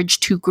average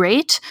to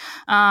great.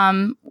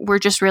 We're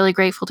just really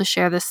grateful to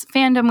share this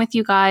fandom with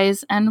you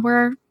guys, and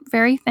we're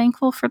very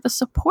thankful for the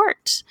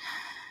support.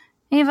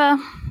 Ava,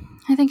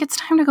 I think it's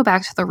time to go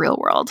back to the real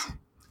world.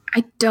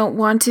 I don't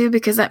want to,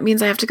 because that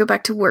means I have to go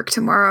back to work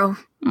tomorrow.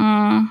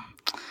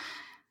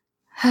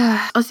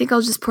 I think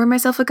I'll just pour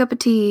myself a cup of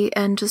tea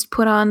and just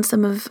put on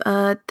some of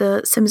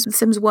the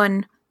Sims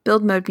 1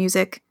 build mode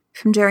music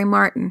from Jerry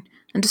Martin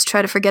and just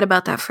try to forget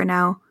about that for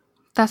now.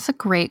 That's a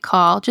great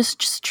call.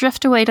 Just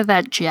drift away to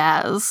that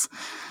jazz.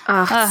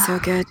 So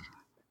good.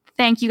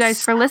 Thank you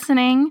guys for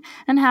listening,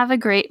 and have a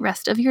great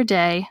rest of your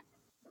day.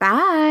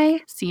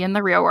 Bye. See you in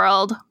the real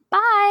world.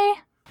 Bye.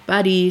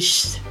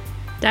 Badish.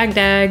 Dag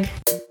dag.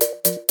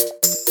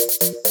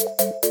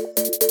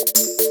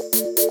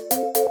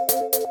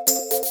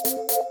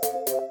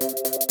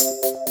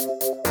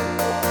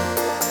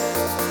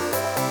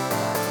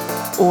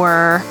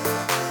 Or,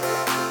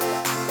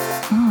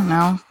 I don't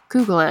know,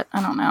 Google it.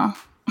 I don't know.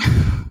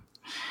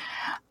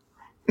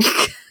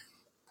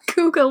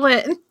 Google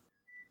it.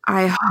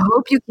 I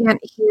hope you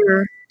can't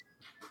hear.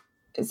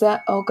 Is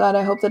that? Oh God!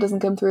 I hope that doesn't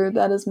come through.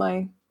 That's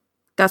my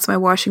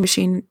washing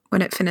machine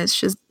when it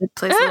finishes. It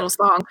plays a little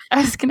song.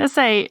 I was gonna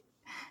say,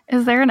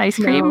 is there an ice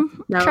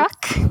cream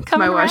truck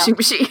coming? My washing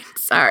machine.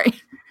 Sorry.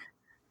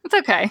 It's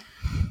okay.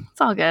 It's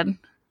all good.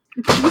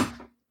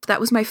 That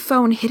was my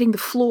phone hitting the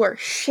floor.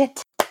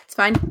 Shit. It's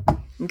fine.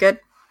 I'm good.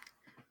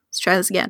 Let's try this again.